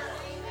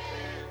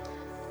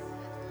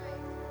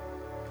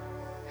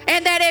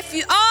 And that if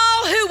you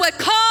all who would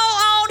call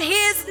on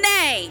his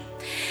name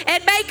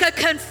and make a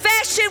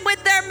confession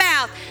with their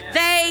mouth,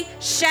 they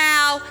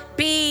shall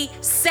be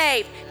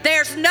saved.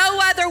 There's no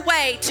other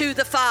way to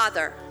the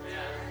Father.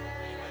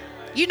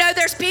 You know,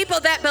 there's people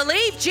that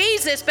believe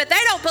Jesus, but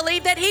they don't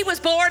believe that he was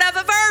born of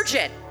a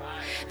virgin.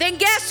 Then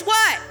guess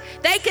what?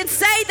 They can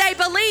say they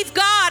believe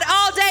God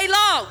all day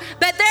long,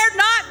 but they're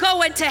not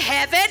going to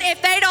heaven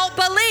if they don't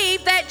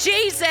believe that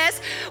Jesus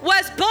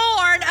was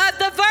born of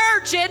the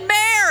Virgin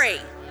Mary.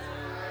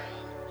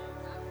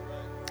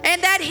 And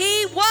that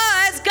he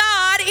was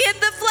God in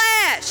the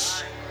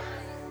flesh.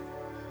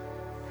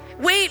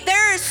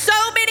 There is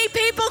so many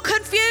people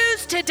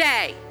confused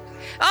today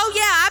Oh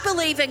yeah, I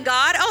believe in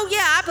God. Oh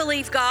yeah, I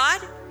believe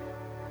God.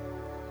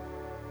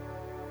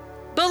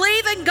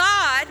 Believe in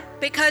God,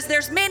 because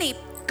there's many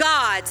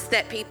gods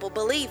that people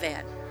believe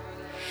in.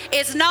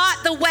 It's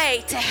not the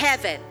way to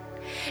heaven.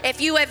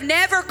 If you have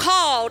never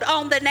called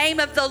on the name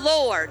of the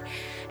Lord,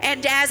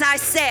 and as I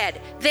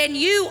said, then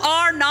you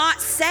are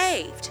not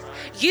saved.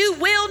 You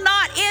will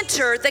not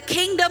enter the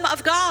kingdom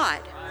of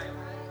God.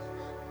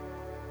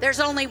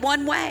 There's only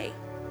one way,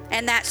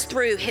 and that's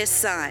through his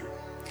Son.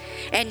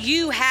 And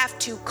you have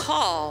to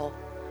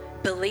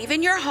believe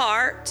in your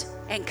heart,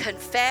 and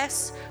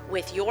confess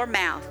with your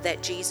mouth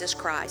that Jesus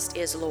Christ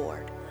is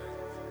Lord.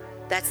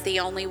 That's the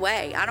only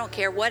way. I don't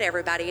care what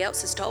everybody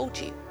else has told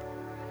you.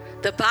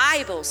 The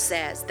Bible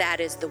says that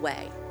is the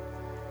way.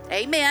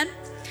 Amen.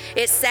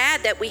 It's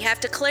sad that we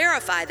have to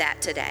clarify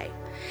that today.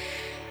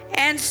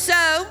 And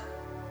so,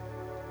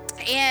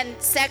 in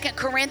 2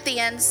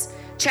 Corinthians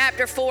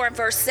chapter 4 and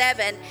verse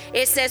 7,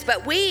 it says,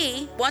 but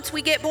we, once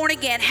we get born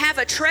again, have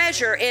a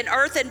treasure in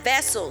earthen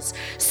vessels,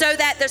 so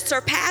that the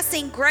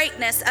surpassing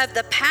greatness of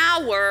the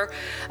power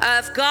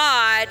of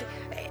God,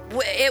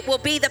 it will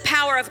be the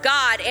power of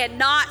God and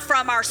not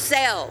from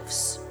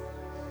ourselves.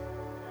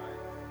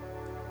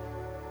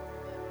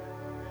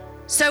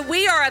 So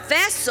we are a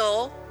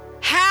vessel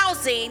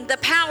housing the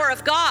power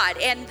of God,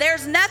 and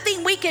there's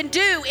nothing we can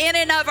do in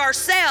and of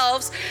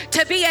ourselves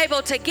to be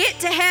able to get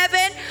to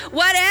heaven,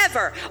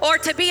 whatever, or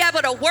to be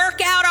able to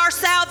work out our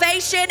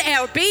salvation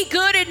or be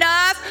good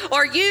enough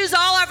or use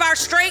all of our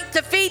strength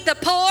to feed the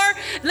poor.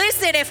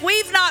 Listen, if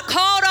we've not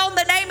called on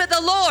the name of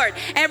the Lord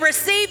and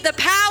received the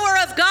power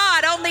of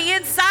God on the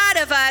inside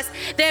of us,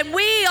 then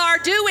we are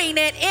doing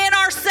it in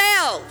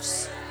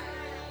ourselves.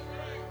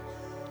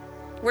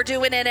 We're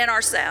doing it in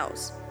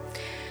ourselves.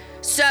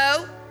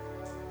 So,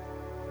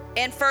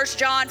 in 1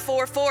 John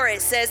 4:4,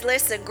 it says,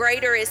 listen,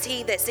 greater is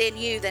he that's in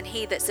you than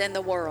he that's in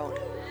the world.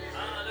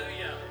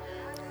 Hallelujah.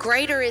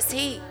 Greater is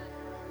he.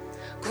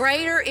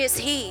 Greater is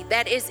he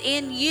that is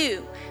in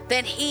you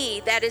than he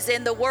that is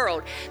in the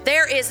world.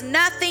 There is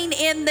nothing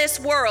in this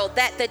world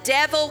that the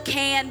devil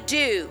can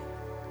do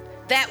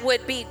that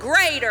would be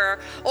greater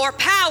or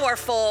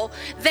powerful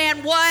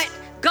than what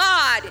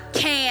God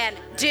can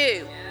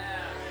do.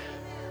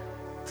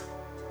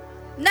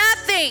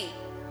 Nothing.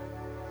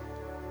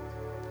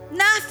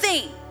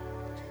 Nothing.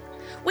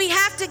 We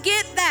have to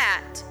get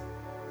that.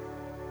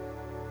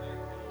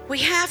 We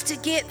have to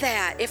get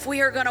that if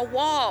we are going to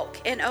walk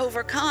and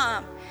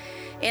overcome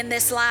in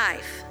this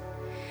life.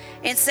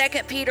 In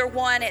 2 Peter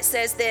 1, it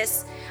says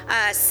this,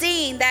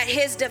 seeing that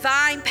his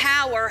divine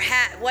power,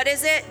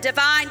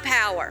 divine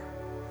power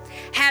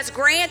has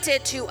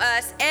granted to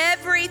us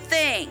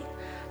everything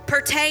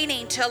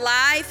pertaining to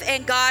life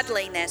and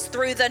godliness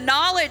through the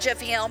knowledge of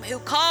him who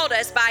called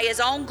us by his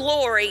own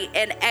glory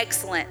and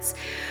excellence.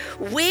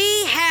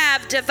 We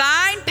have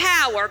divine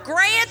power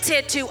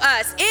granted to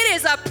us. It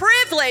is a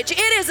privilege.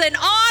 It is an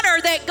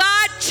honor that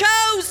God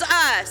chose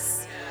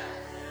us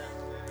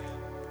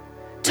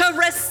to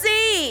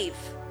receive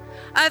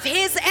of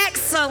his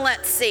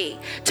excellency,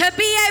 to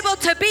be able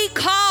to be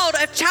called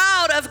a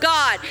child of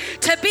God,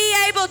 to be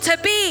able to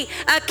be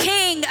a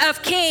King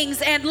of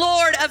kings and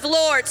Lord of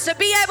lords, to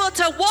be able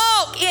to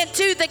walk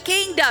into the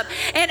kingdom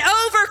and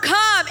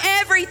overcome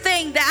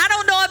everything that, I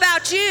don't know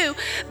about you,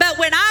 but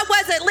when I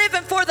wasn't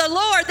living for the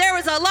Lord, there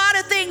was a lot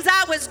of things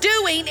I was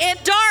doing in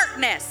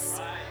darkness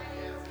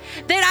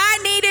that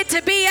I needed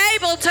to be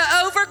able to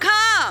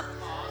overcome.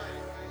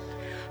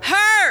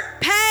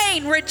 Hurt,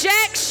 pain,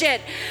 rejection,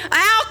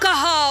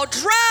 alcohol,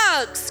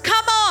 drugs.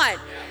 Come on.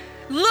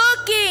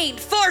 Looking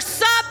for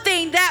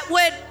something that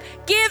would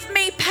give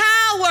me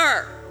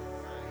power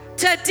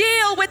to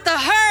deal with the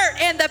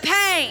hurt and the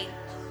pain.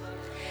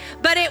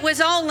 But it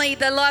was only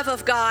the love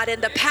of God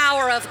and the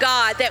power of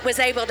God that was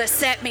able to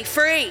set me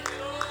free.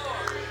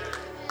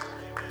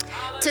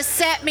 To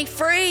set me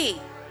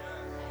free.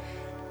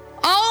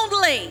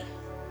 Only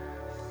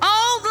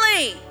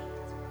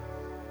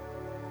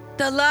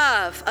the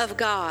love of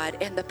God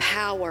and the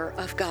power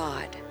of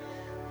God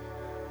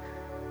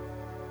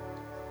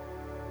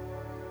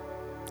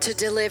to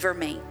deliver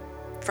me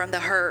from the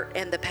hurt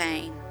and the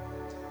pain.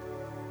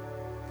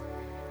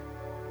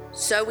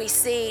 So we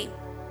see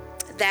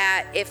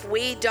that if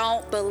we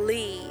don't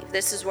believe,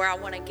 this is where I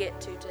want to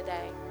get to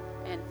today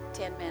in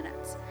 10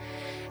 minutes.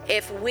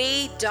 If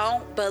we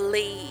don't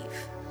believe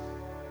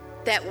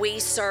that we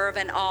serve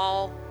an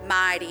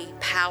almighty,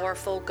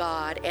 powerful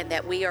God, and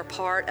that we are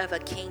part of a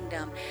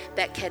kingdom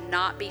that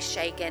cannot be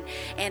shaken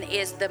and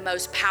is the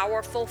most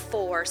powerful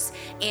force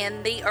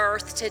in the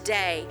earth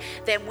today,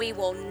 then we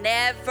will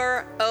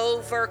never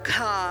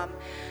overcome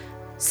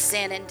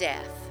sin and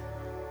death.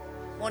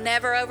 We'll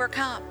never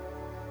overcome.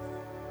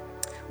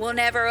 We'll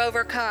never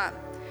overcome.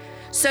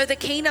 So the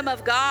kingdom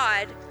of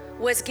God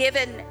was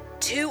given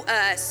to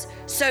us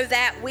so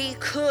that we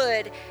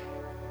could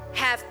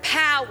have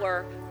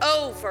power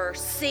over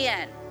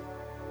sin.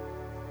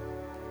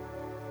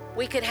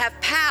 We could have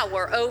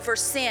power over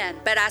sin,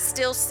 but I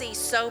still see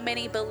so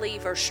many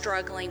believers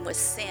struggling with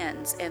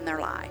sins in their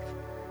life.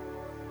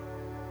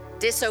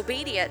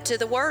 disobedient to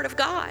the word of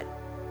God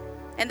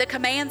and the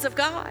commands of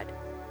God.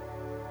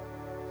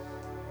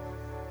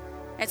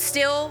 And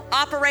still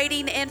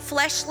operating in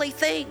fleshly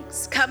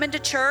things, coming to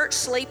church,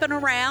 sleeping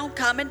around,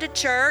 coming to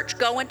church,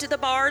 going to the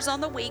bars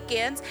on the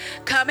weekends,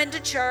 coming to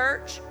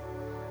church,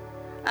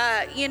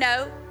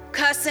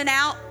 cussing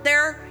out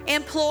their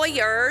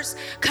employers,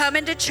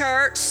 coming to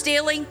church,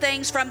 stealing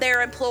things from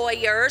their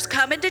employers,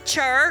 coming to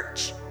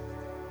church,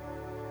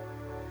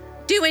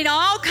 doing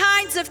all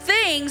kinds of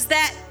things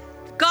that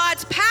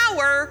God's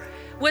power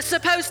was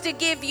supposed to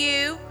give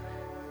you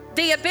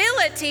the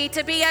ability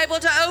to be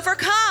able to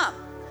overcome.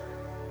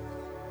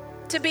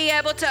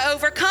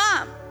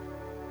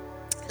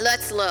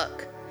 Let's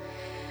look.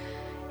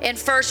 In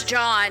 1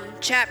 John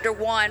chapter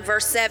 1,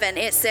 verse 7,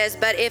 it says,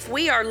 "But if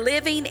we are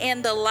living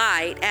in the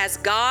light as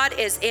God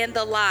is in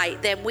the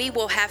light, then we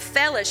will have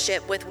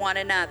fellowship with one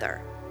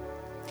another.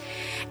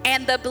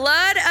 And the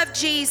blood of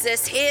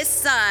Jesus, his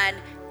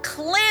Son,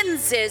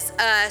 cleanses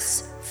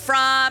us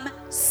from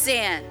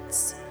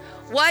sins."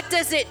 What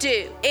does it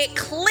do? It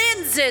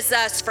cleanses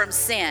us from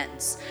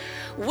sins.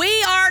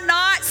 We are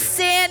not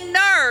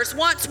sinners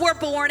once we're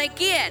born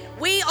again.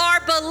 We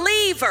are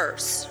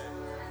believers.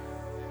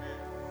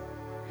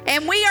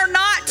 And we are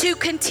not to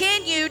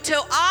continue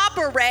to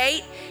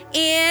operate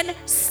in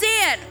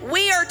sin.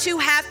 We are to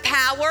have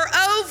power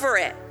over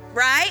it,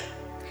 right?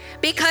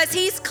 Because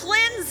he's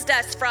cleansed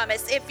us from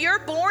it. If you're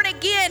born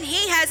again,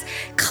 he has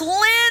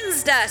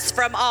cleansed us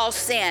from all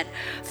sin.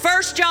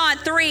 1 John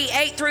 3,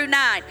 8 through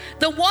 9.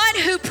 "The one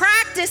who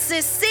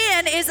practices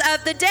sin is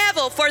of the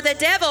devil, for the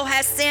devil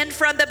has sinned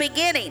from the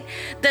beginning.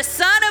 The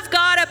Son of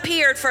God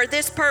appeared for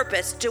this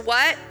purpose." To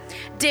what?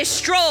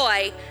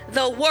 Destroy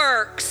the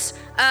works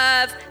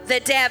of the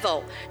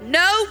devil.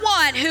 "No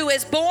one who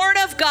is born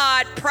of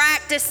God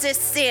practices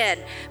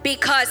sin,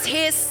 because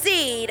his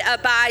seed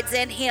abides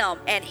in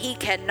him, and he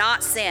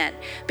cannot sin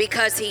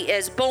because he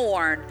is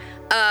born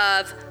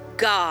of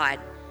God."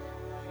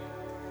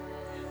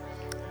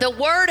 The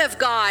word of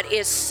God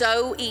is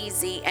so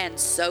easy and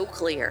so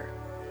clear.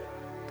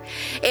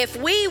 If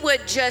we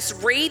would just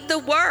read the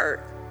word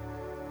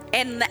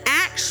and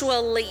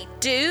actually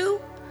do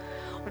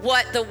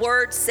what the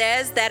word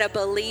says that a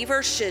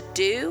believer should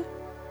do,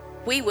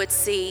 we would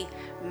see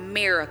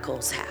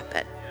miracles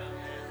happen.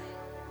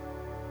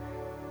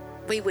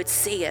 We would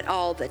see it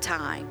all the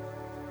time.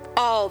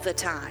 All the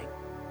time.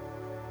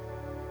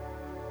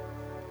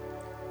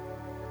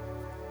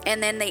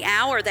 And then the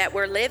hour that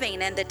we're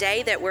living and the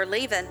day that we're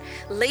living,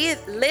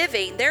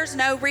 there's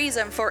no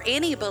reason for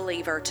any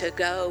believer to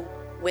go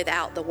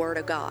without the word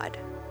of God.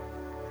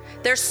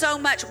 There's so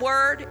much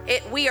word,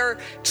 we are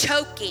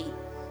choking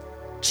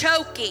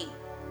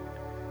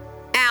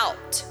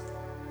out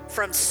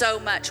from so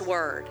much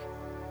word.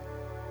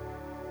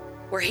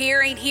 We're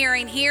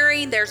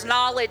hearing. There's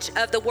knowledge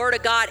of the word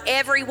of God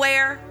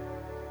everywhere.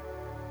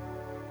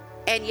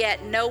 And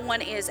yet no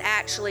one is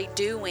actually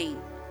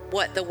doing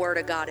what the word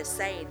of God is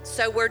saying.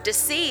 So we're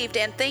deceived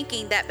in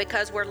thinking that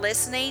because we're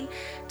listening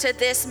to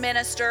this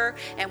minister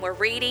and we're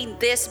reading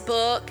this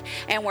book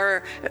and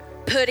we're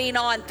putting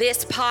on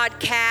this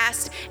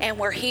podcast and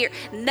we're here,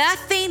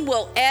 nothing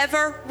will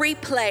ever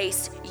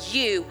replace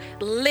you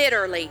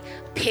literally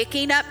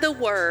picking up the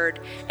word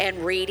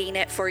and reading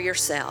it for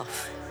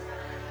yourself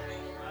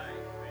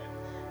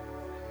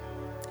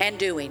and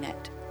doing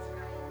it.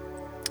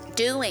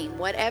 Doing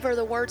whatever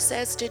the word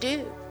says to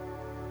do.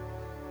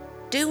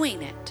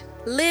 Doing it.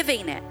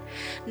 Living it.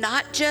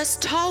 Not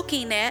just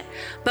talking it,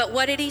 but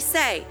what did he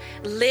say?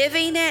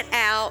 Living it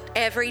out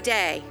every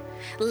day.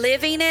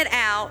 Living it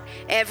out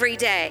every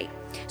day.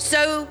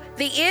 So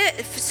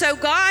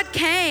God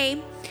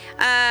came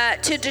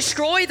to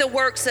destroy the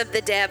works of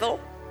the devil.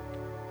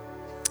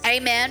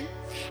 Amen.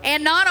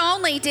 And not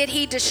only did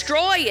he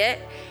destroy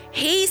it,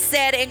 he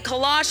said in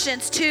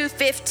Colossians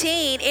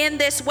 2:15, in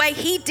this way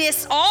he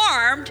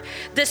disarmed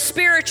the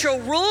spiritual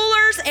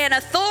rulers and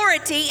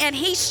authority, and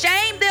he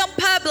shamed them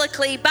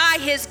publicly by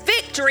his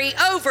victory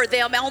over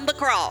them on the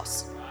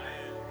cross.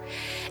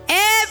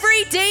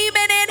 Every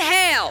demon in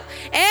hell,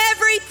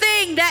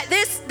 everything that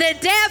the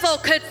devil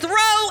could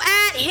throw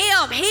at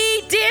him,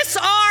 he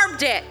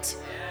disarmed it.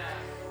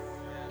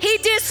 He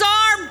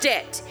disarmed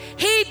it.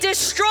 He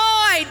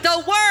destroyed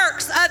the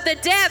works of the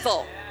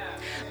devil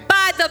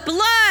by the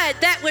blood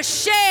that was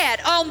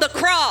shed on the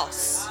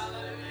cross.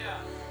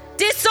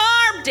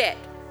 Disarmed it,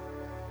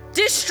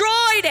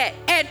 destroyed it,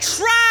 and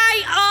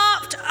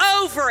triumphed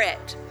over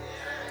it.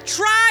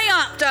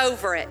 Triumphed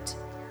over it.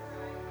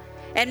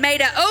 And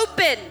made an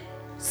open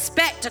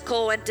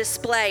spectacle and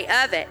display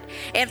of it.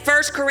 In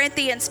 1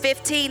 Corinthians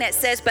 15 it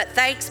says, "But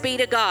thanks be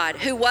to God,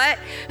 who what?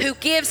 Who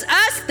gives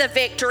us the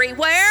victory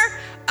where?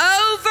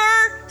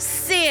 Over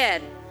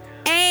sin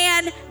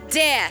and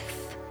death.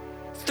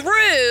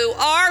 Through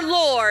our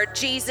Lord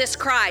Jesus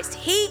Christ."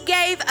 He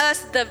gave us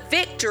the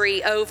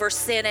victory over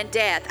sin and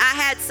death. I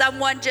had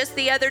someone just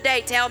the other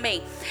day tell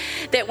me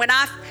that when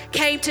I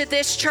came to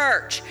this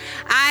church,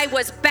 I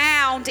was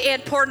bound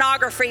in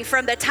pornography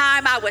from the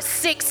time I was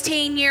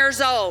 16 years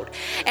old.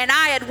 And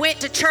I had went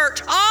to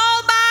church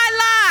all my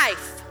my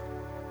life.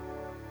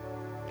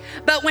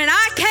 But when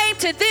I came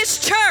to this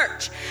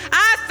church,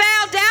 I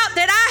found out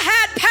that I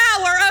had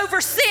power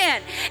over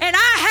sin, and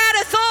I had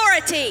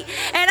authority,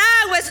 and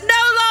I was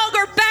no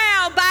longer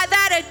bound by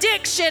that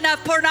addiction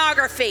of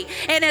pornography,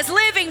 and is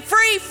living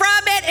free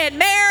from it and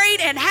married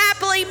and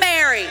happily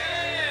married.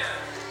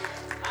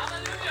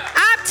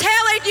 I'm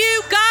telling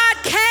you, God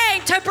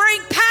came to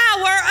bring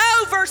power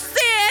over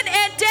sin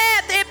and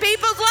death in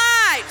people's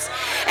lives,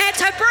 and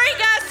to bring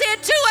us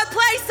into a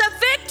place of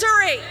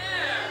victory.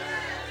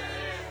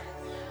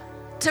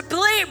 To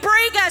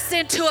bring us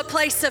into a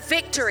place of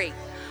victory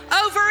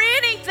over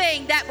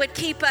anything that would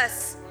keep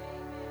us.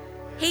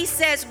 He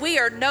says we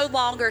are no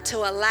longer to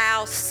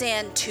allow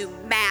sin to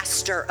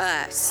master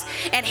us.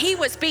 And he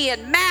was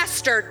being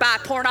mastered by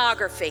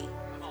pornography.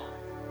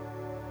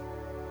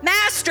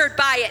 Mastered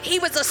by it. He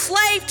was a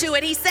slave to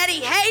it. He said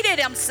he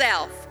hated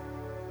himself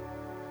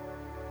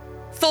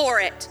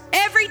for it.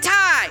 Every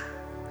time.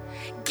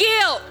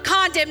 Guilt,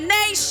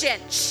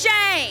 condemnation,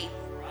 shame.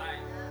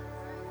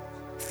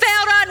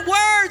 Felt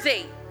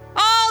unworthy,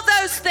 all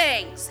those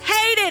things,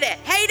 hated it,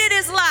 hated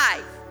his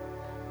life.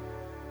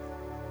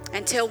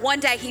 Until one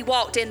day he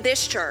walked in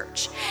this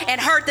church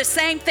and heard the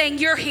same thing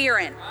you're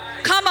hearing.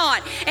 Come on,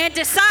 and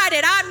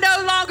decided I'm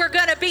no longer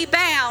going to be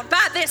bound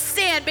by this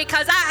sin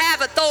because I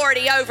have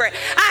authority over it.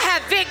 I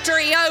have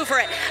victory over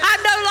it.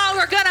 I'm no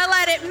longer going to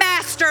let it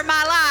master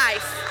my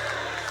life.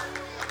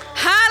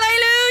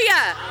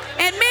 Hallelujah.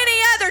 And many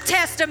other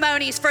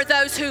testimonies for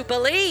those who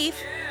believe.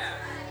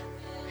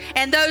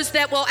 And those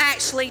that will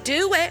actually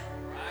do it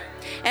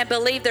and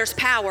believe there's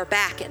power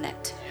back in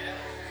it.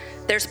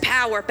 There's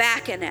power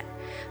back in it.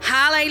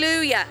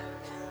 Hallelujah.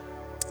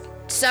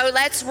 So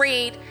let's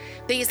read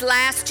these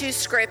last two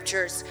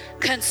scriptures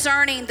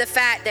concerning the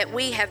fact that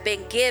we have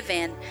been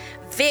given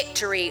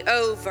victory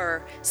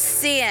over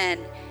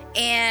sin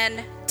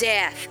and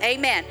death.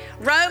 Amen.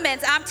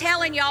 Romans, I'm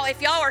telling y'all, if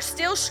y'all are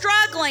still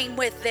struggling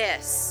with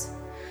this,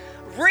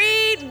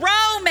 read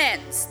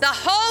Romans, the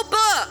whole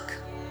book.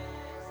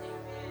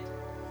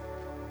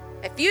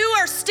 If you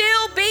are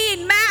still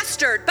being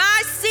mastered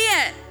by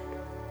sin,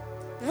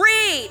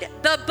 read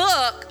the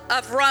book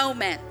of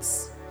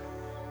Romans.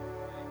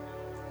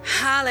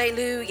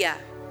 Hallelujah.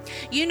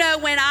 You know,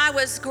 when I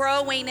was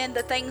growing in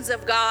the things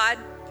of God,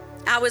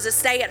 I was a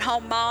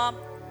stay-at-home mom,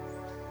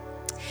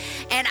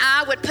 and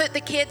I would put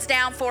the kids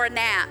down for a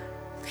nap.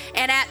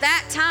 And at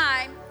that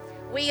time,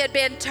 we had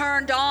been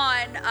turned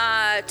on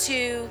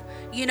to,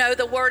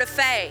 the Word of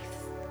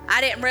Faith. I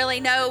didn't really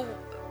know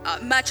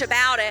much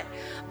about it,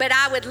 but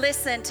I would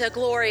listen to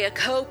Gloria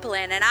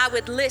Copeland, and I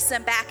would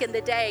listen back in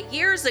the day,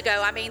 years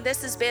ago. I mean,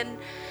 this has been,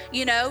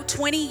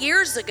 20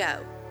 years ago.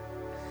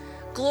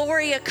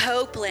 Gloria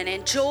Copeland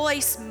and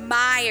Joyce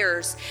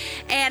Myers.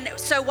 And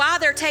so while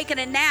they're taking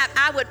a nap,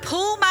 I would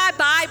pull my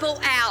Bible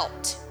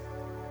out.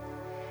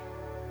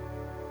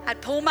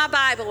 I'd pull my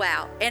Bible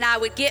out, and I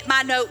would get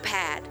my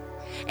notepad.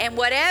 And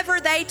whatever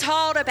they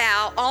taught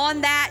about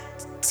on that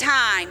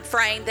time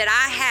frame that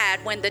I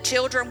had when the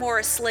children were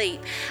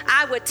asleep,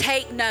 I would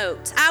take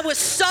notes. I was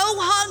so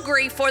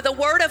hungry for the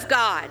Word of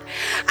God.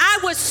 I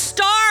was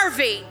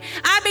starving.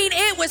 I mean,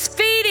 it was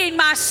feeding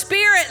my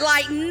spirit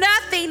like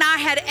nothing I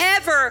had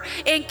ever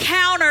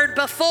encountered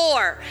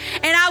before.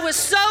 And I was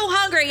so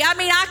hungry. I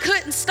mean, I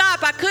couldn't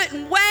stop. I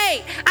couldn't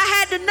wait.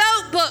 I had the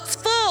notebooks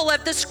full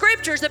of the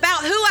scriptures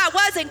about who I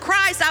was in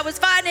Christ. I was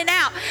finding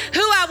out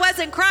who I was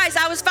in Christ.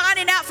 I was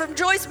finding out from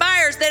Joyce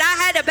Myers that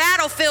I had a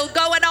battlefield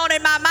going on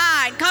in my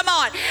mind. Come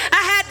on.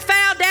 I had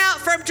found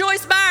out from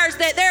Joyce Myers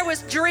that there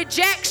was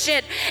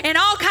rejection and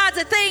all kinds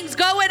of things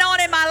going on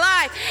in my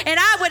life. And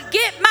I would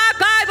get my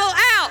Bible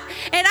out,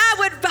 and I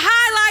would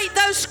highlight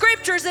those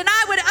scriptures, and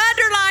I would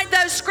underline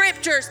those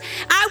scriptures.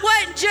 I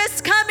wasn't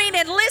just coming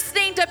and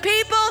listening to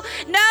people.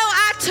 No,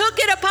 I took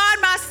it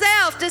upon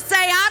myself to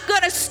say, I'm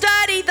going to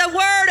study the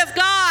Word of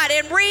God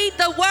and read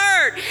the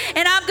Word,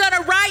 and I'm going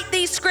to write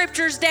these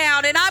scriptures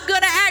down, and I'm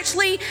going to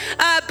actually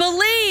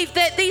believe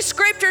that these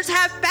scriptures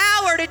have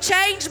power to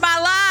change my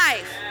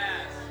life.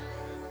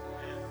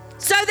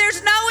 So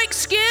there's no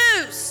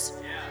excuse.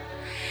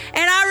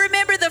 And I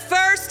remember the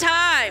first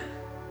time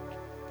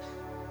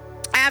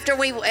after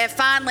we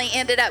finally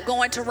ended up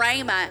going to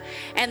Rhema,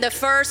 and the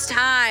first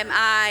time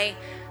I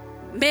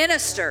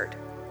ministered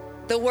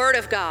the Word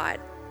of God,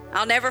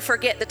 I'll never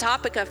forget the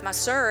topic of my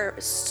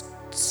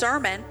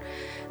sermon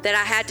that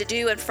I had to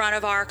do in front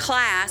of our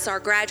class, our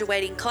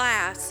graduating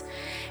class,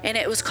 and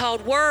it was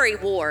called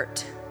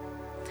Worrywart.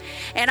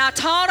 And I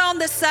taught on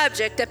the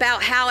subject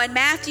about how in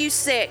Matthew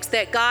 6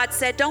 that God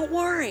said, don't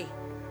worry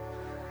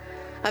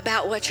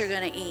about what you're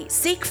going to eat.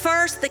 Seek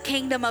first the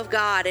kingdom of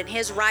God and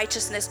His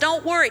righteousness.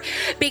 Don't worry,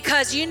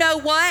 because you know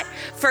what?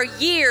 For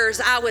years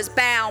I was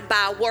bound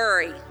by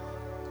worry.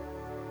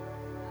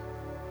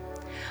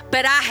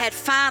 But I had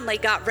finally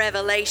got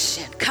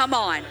revelation, come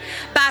on,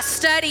 by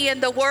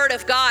studying the Word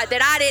of God,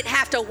 that I didn't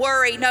have to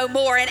worry no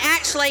more. And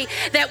actually,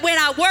 that when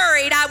I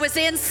worried, I was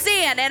in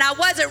sin and I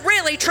wasn't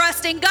really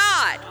trusting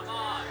God.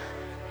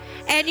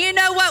 And you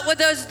know what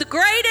was the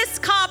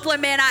greatest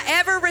compliment I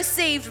ever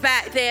received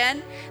back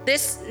then?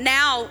 This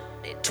now,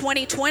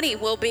 2020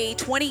 will be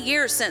 20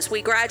 years since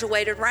we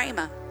graduated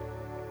Rhema.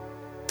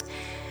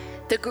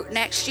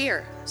 Next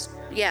year.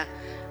 Yeah.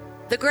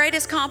 The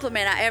greatest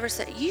compliment I ever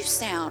said,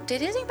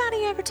 did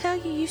anybody ever tell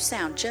you you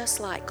sound just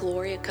like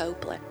Gloria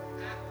Copeland?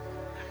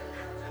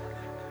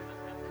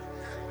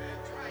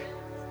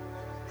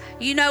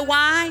 You know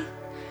why?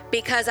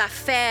 Because I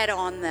fed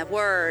on the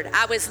word.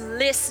 I was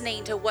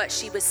listening to what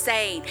she was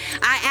saying.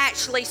 I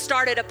actually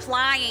started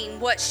applying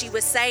what she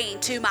was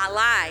saying to my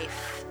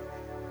life.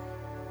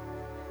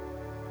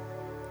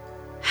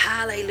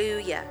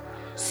 Hallelujah.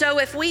 So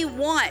if we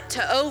want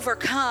to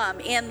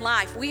overcome in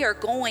life, we are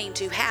going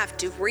to have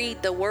to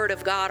read the Word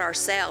of God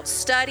ourselves,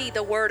 study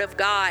the Word of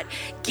God,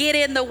 get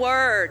in the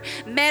Word,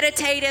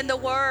 meditate in the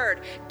Word,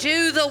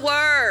 do the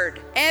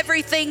Word.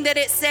 Everything that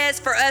it says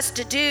for us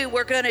to do,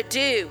 we're going to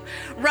do.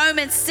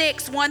 Romans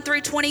 6, 1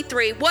 through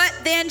 23. What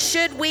then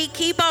should we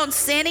keep on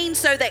sinning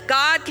so that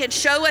God can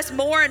show us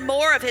more and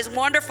more of His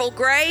wonderful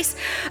grace?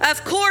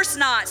 Of course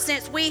not,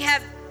 since we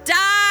have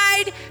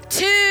died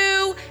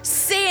to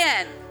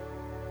sin.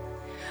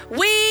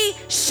 We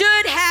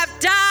should have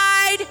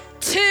died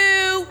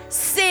to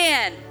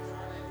sin.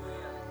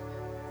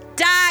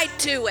 Died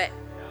to it.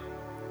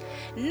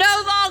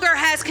 No longer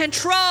has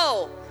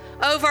control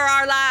over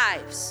our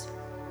lives.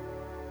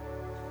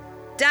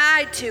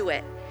 Died to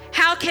it.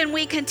 How can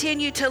we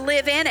continue to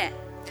live in it?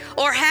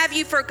 Or have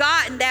you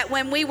forgotten that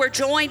when we were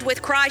joined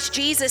with Christ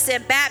Jesus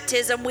in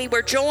baptism, we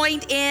were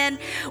joined in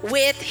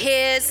with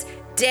His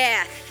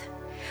death?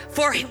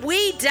 For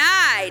we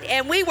died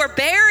and we were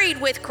buried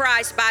with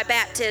Christ by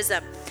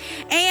baptism.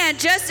 And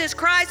just as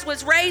Christ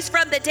was raised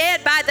from the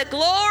dead by the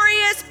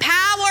glorious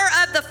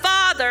power of the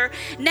Father,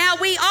 now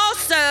we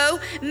also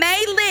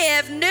may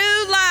live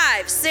new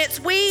lives. Since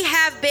we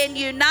have been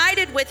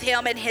united with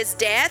Him in His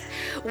death,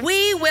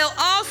 we will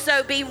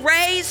also be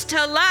raised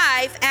to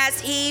life as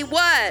He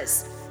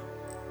was.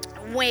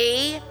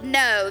 We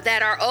know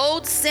that our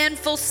old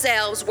sinful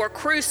selves were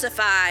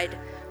crucified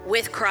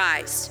with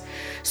Christ,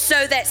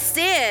 so that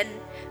sin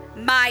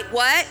might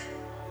what?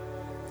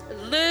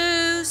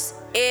 Lose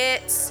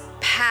its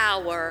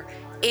power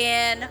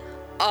in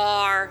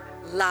our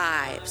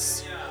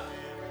lives.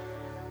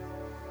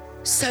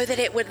 So that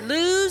it would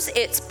lose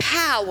its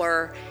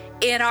power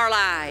in our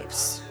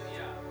lives.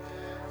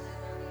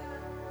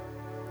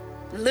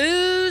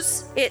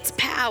 Lose its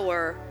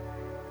power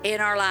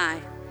in our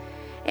life.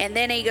 And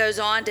then he goes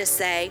on to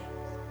say,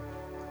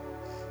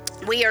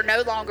 we are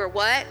no longer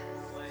what?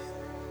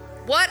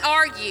 What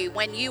are you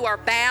when you are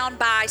bound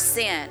by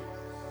sin?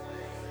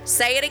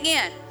 Say it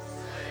again.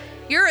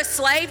 You're a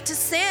slave to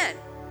sin.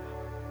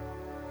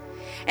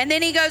 And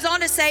then he goes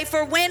on to say,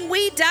 for when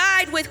we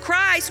died with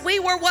Christ, we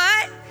were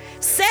what?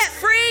 Set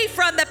free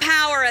from the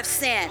power of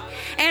sin.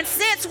 And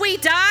since we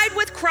died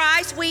with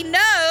Christ, we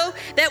know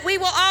that we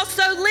will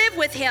also live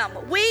with Him.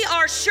 We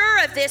are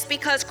sure of this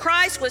because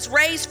Christ was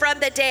raised from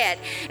the dead,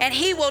 and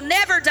He will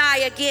never die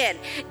again.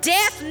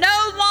 Death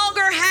no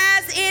longer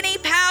has any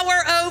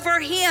power over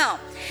Him.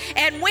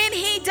 And when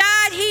He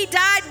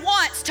died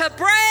once to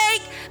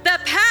break the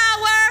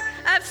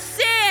power of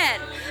sin.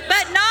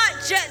 But not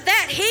just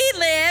that He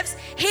lives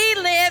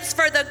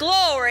for the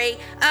glory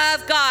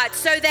of God,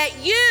 so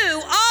that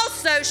you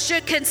also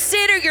should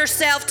consider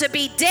yourself to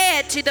be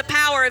dead to the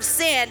power of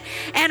sin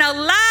and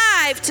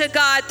alive to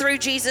God through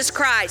Jesus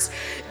Christ.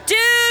 Do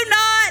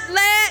not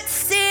let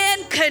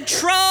sin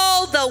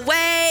control the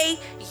way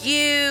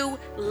you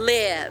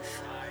live.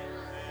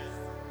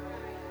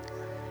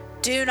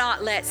 Do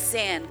not let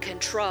sin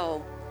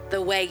control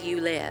the way you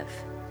live.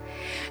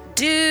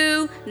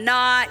 Do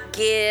not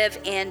give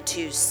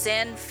into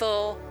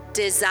sinful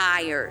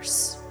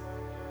desires.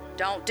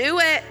 Don't do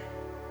it.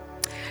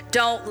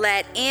 Don't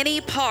let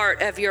any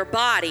part of your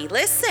body,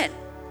 listen,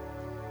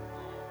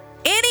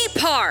 any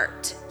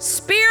part,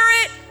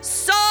 spirit,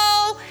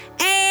 soul,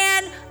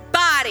 and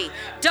body,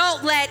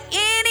 don't let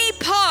any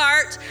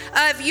part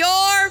of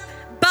your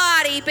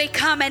body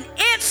become an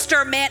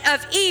instrument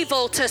of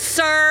evil to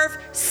serve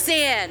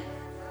sin.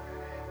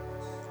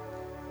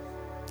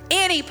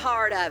 Any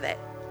part of it.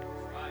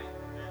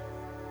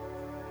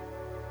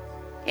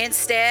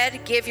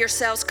 Instead, give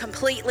yourselves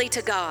completely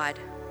to God.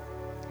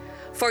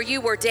 For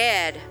you were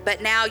dead,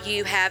 but now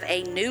you have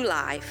a new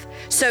life.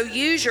 So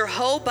use your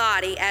whole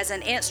body as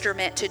an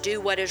instrument to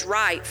do what is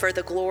right for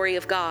the glory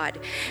of God.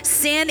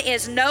 Sin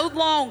is no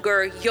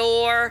longer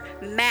your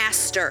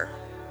master.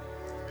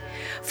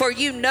 For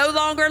you no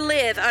longer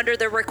live under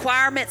the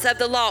requirements of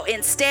the law.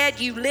 Instead,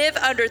 you live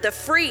under the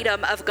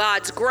freedom of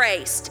God's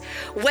grace.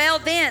 Well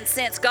then,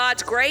 since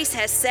God's grace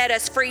has set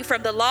us free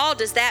from the law,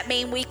 does that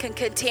mean we can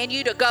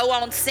continue to go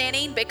on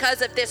sinning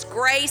because of this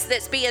grace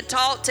that's being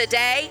taught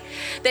today?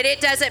 That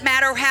it doesn't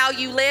matter how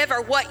you live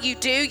or what you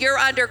do, you're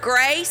under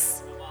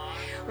grace?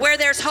 Where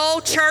there's whole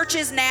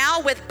churches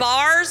now with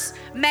bars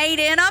made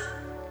in them?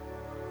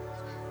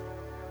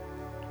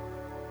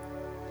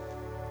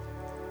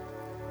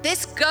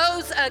 This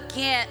goes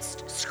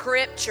against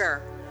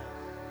Scripture.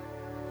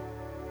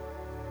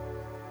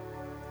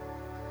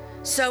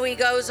 So he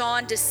goes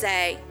on to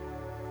say,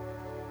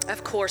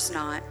 of course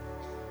not.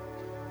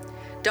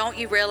 Don't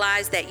you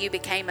realize that you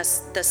became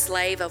the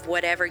slave of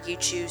whatever you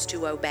choose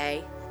to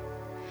obey?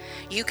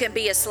 You can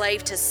be a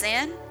slave to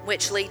sin,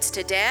 which leads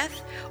to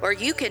death, or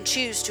you can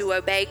choose to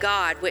obey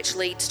God, which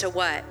leads to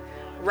what?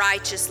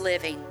 Righteous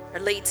living, or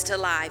leads to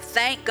life.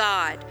 Thank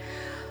God.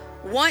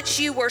 Once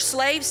you were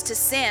slaves to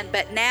sin,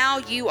 but now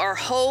you are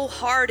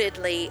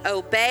wholeheartedly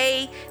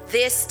obey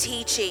this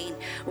teaching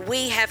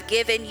we have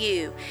given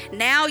you.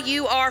 Now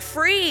you are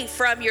free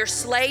from your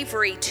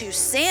slavery to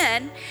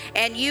sin,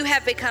 and you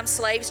have become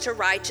slaves to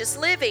righteous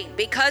living.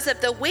 Because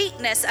of the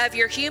weakness of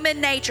your human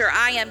nature,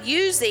 I am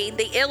using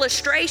the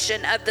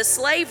illustration of the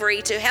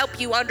slavery to help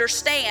you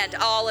understand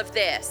all of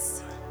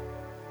this.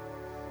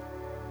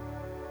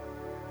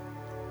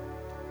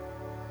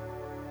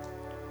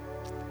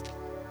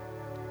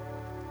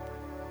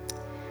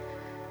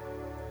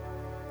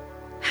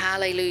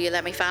 Hallelujah.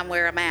 Let me find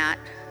where I'm at.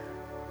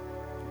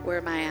 Where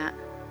am I at?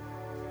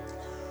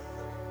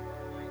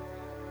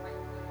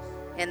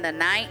 In the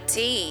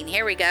 19.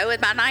 Here we go.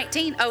 In my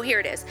 19. Oh, here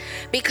it is.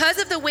 Because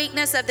of the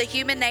weakness of the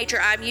human nature,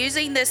 I'm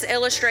using this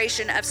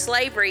illustration of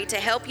slavery to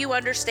help you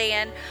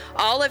understand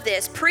all of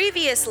this.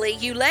 Previously,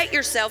 you let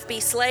yourself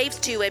be slaves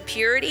to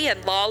impurity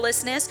and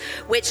lawlessness,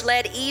 which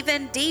led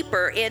even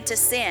deeper into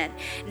sin.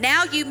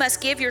 Now you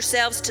must give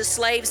yourselves to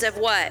slaves of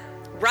what?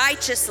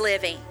 Righteous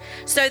living,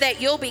 so that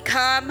you'll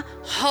become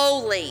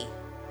holy.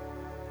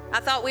 I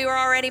thought we were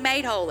already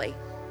made holy.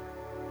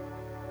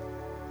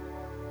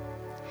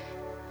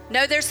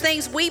 No, there's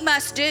things we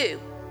must do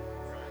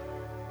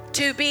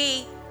to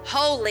be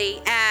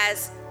holy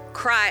as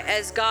Christ,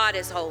 as God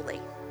is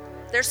holy.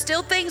 There's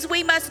still things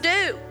we must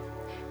do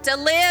to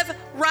live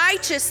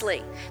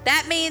righteously.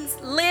 That means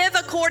live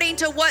according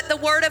to what the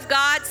Word of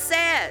God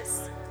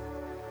says.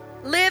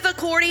 Live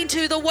according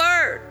to the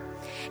Word.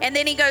 And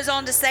then he goes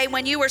on to say,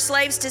 when you were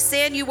slaves to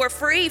sin, you were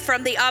free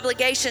from the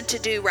obligation to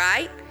do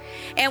right.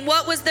 And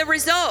what was the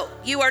result?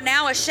 You are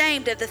now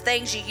ashamed of the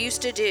things you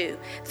used to do,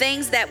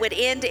 things that would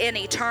end in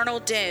eternal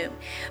doom.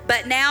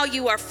 But now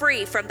you are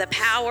free from the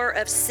power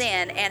of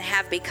sin and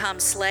have become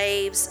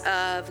slaves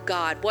of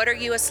God. What are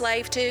you a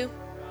slave to?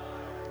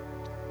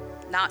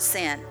 Not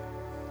sin.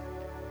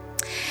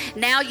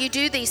 Now you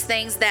do these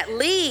things that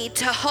lead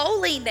to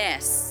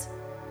holiness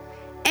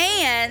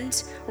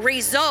and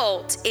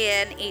result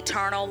in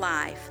eternal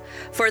life.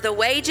 For the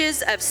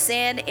wages of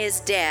sin is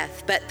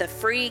death, but the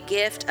free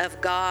gift of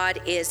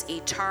God is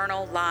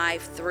eternal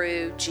life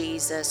through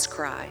Jesus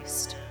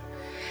Christ.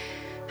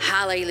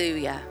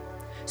 Hallelujah.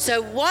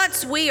 So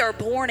once we are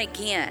born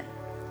again,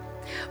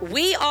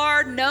 we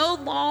are no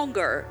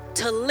longer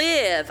to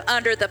live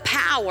under the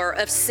power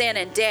of sin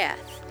and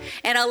death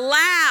and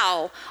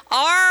allow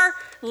our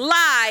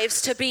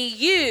lives to be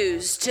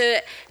used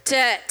to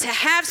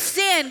have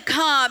sin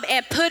come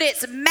and put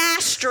its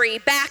mastery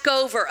back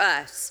over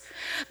us.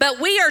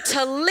 But we are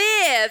to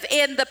live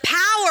in the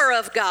power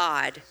of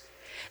God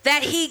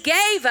that He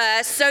gave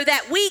us so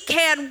that we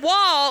can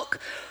walk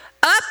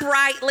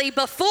uprightly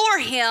before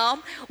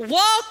Him,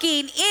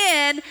 walking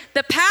in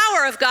the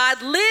power of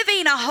God,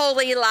 living a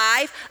holy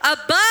life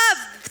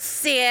above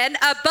sin,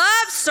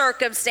 above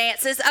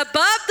circumstances,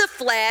 above the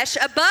flesh,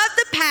 above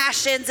the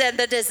passions and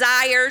the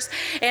desires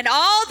and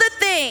all the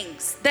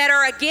things that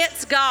are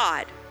against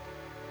God.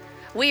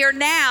 We are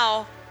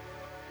now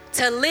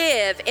to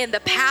live in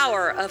the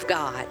power of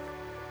God.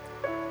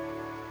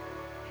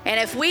 And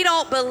if we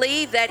don't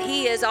believe that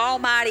He is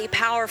Almighty,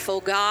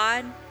 powerful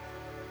God,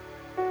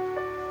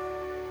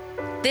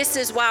 this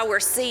is why we're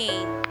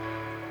seeing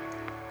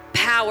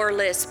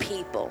powerless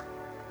people.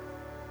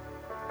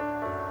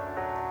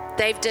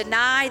 They've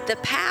denied the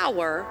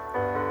power.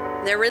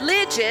 They're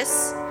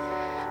religious,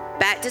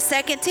 back to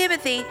 2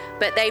 Timothy,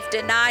 but they've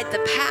denied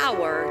the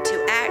power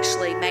to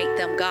actually make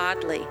them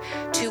godly,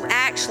 to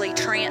actually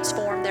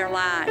transform their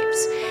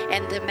lives,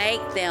 and to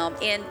make them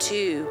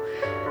into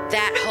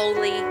that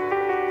holy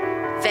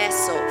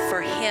vessel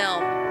for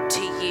Him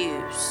to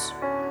use.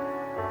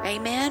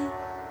 Amen?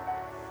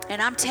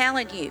 And I'm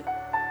telling you,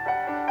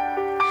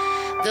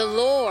 the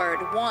Lord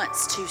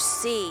wants to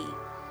see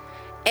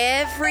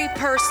every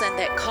person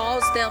that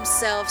calls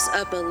themselves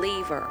a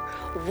believer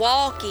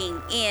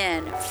walking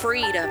in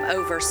freedom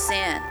over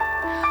sin,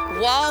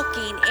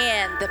 walking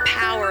in the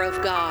power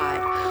of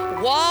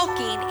God,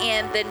 walking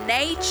in the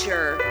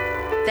nature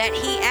that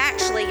He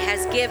actually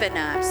has given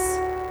us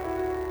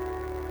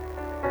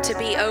to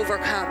be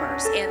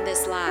overcomers in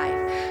this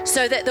life,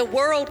 so that the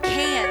world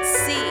can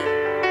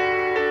see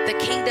the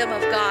kingdom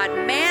of God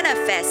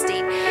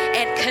manifesting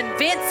and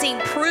convincing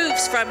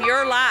proofs from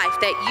your life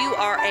that you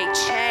are a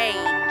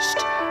changed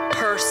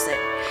person,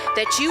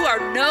 that you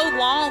are no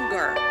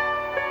longer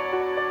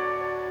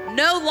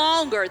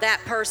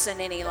that person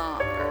any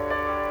longer.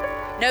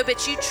 No,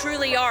 but you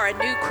truly are a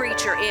new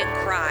creature in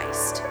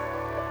Christ.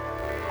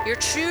 You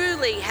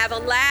truly have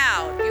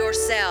allowed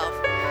yourself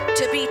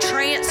to be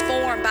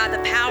transformed by the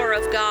power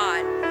of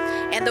God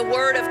and the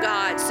Word of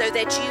God, so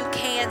that you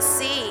can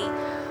see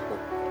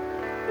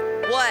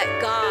what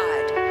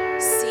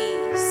God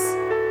sees.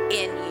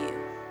 in you.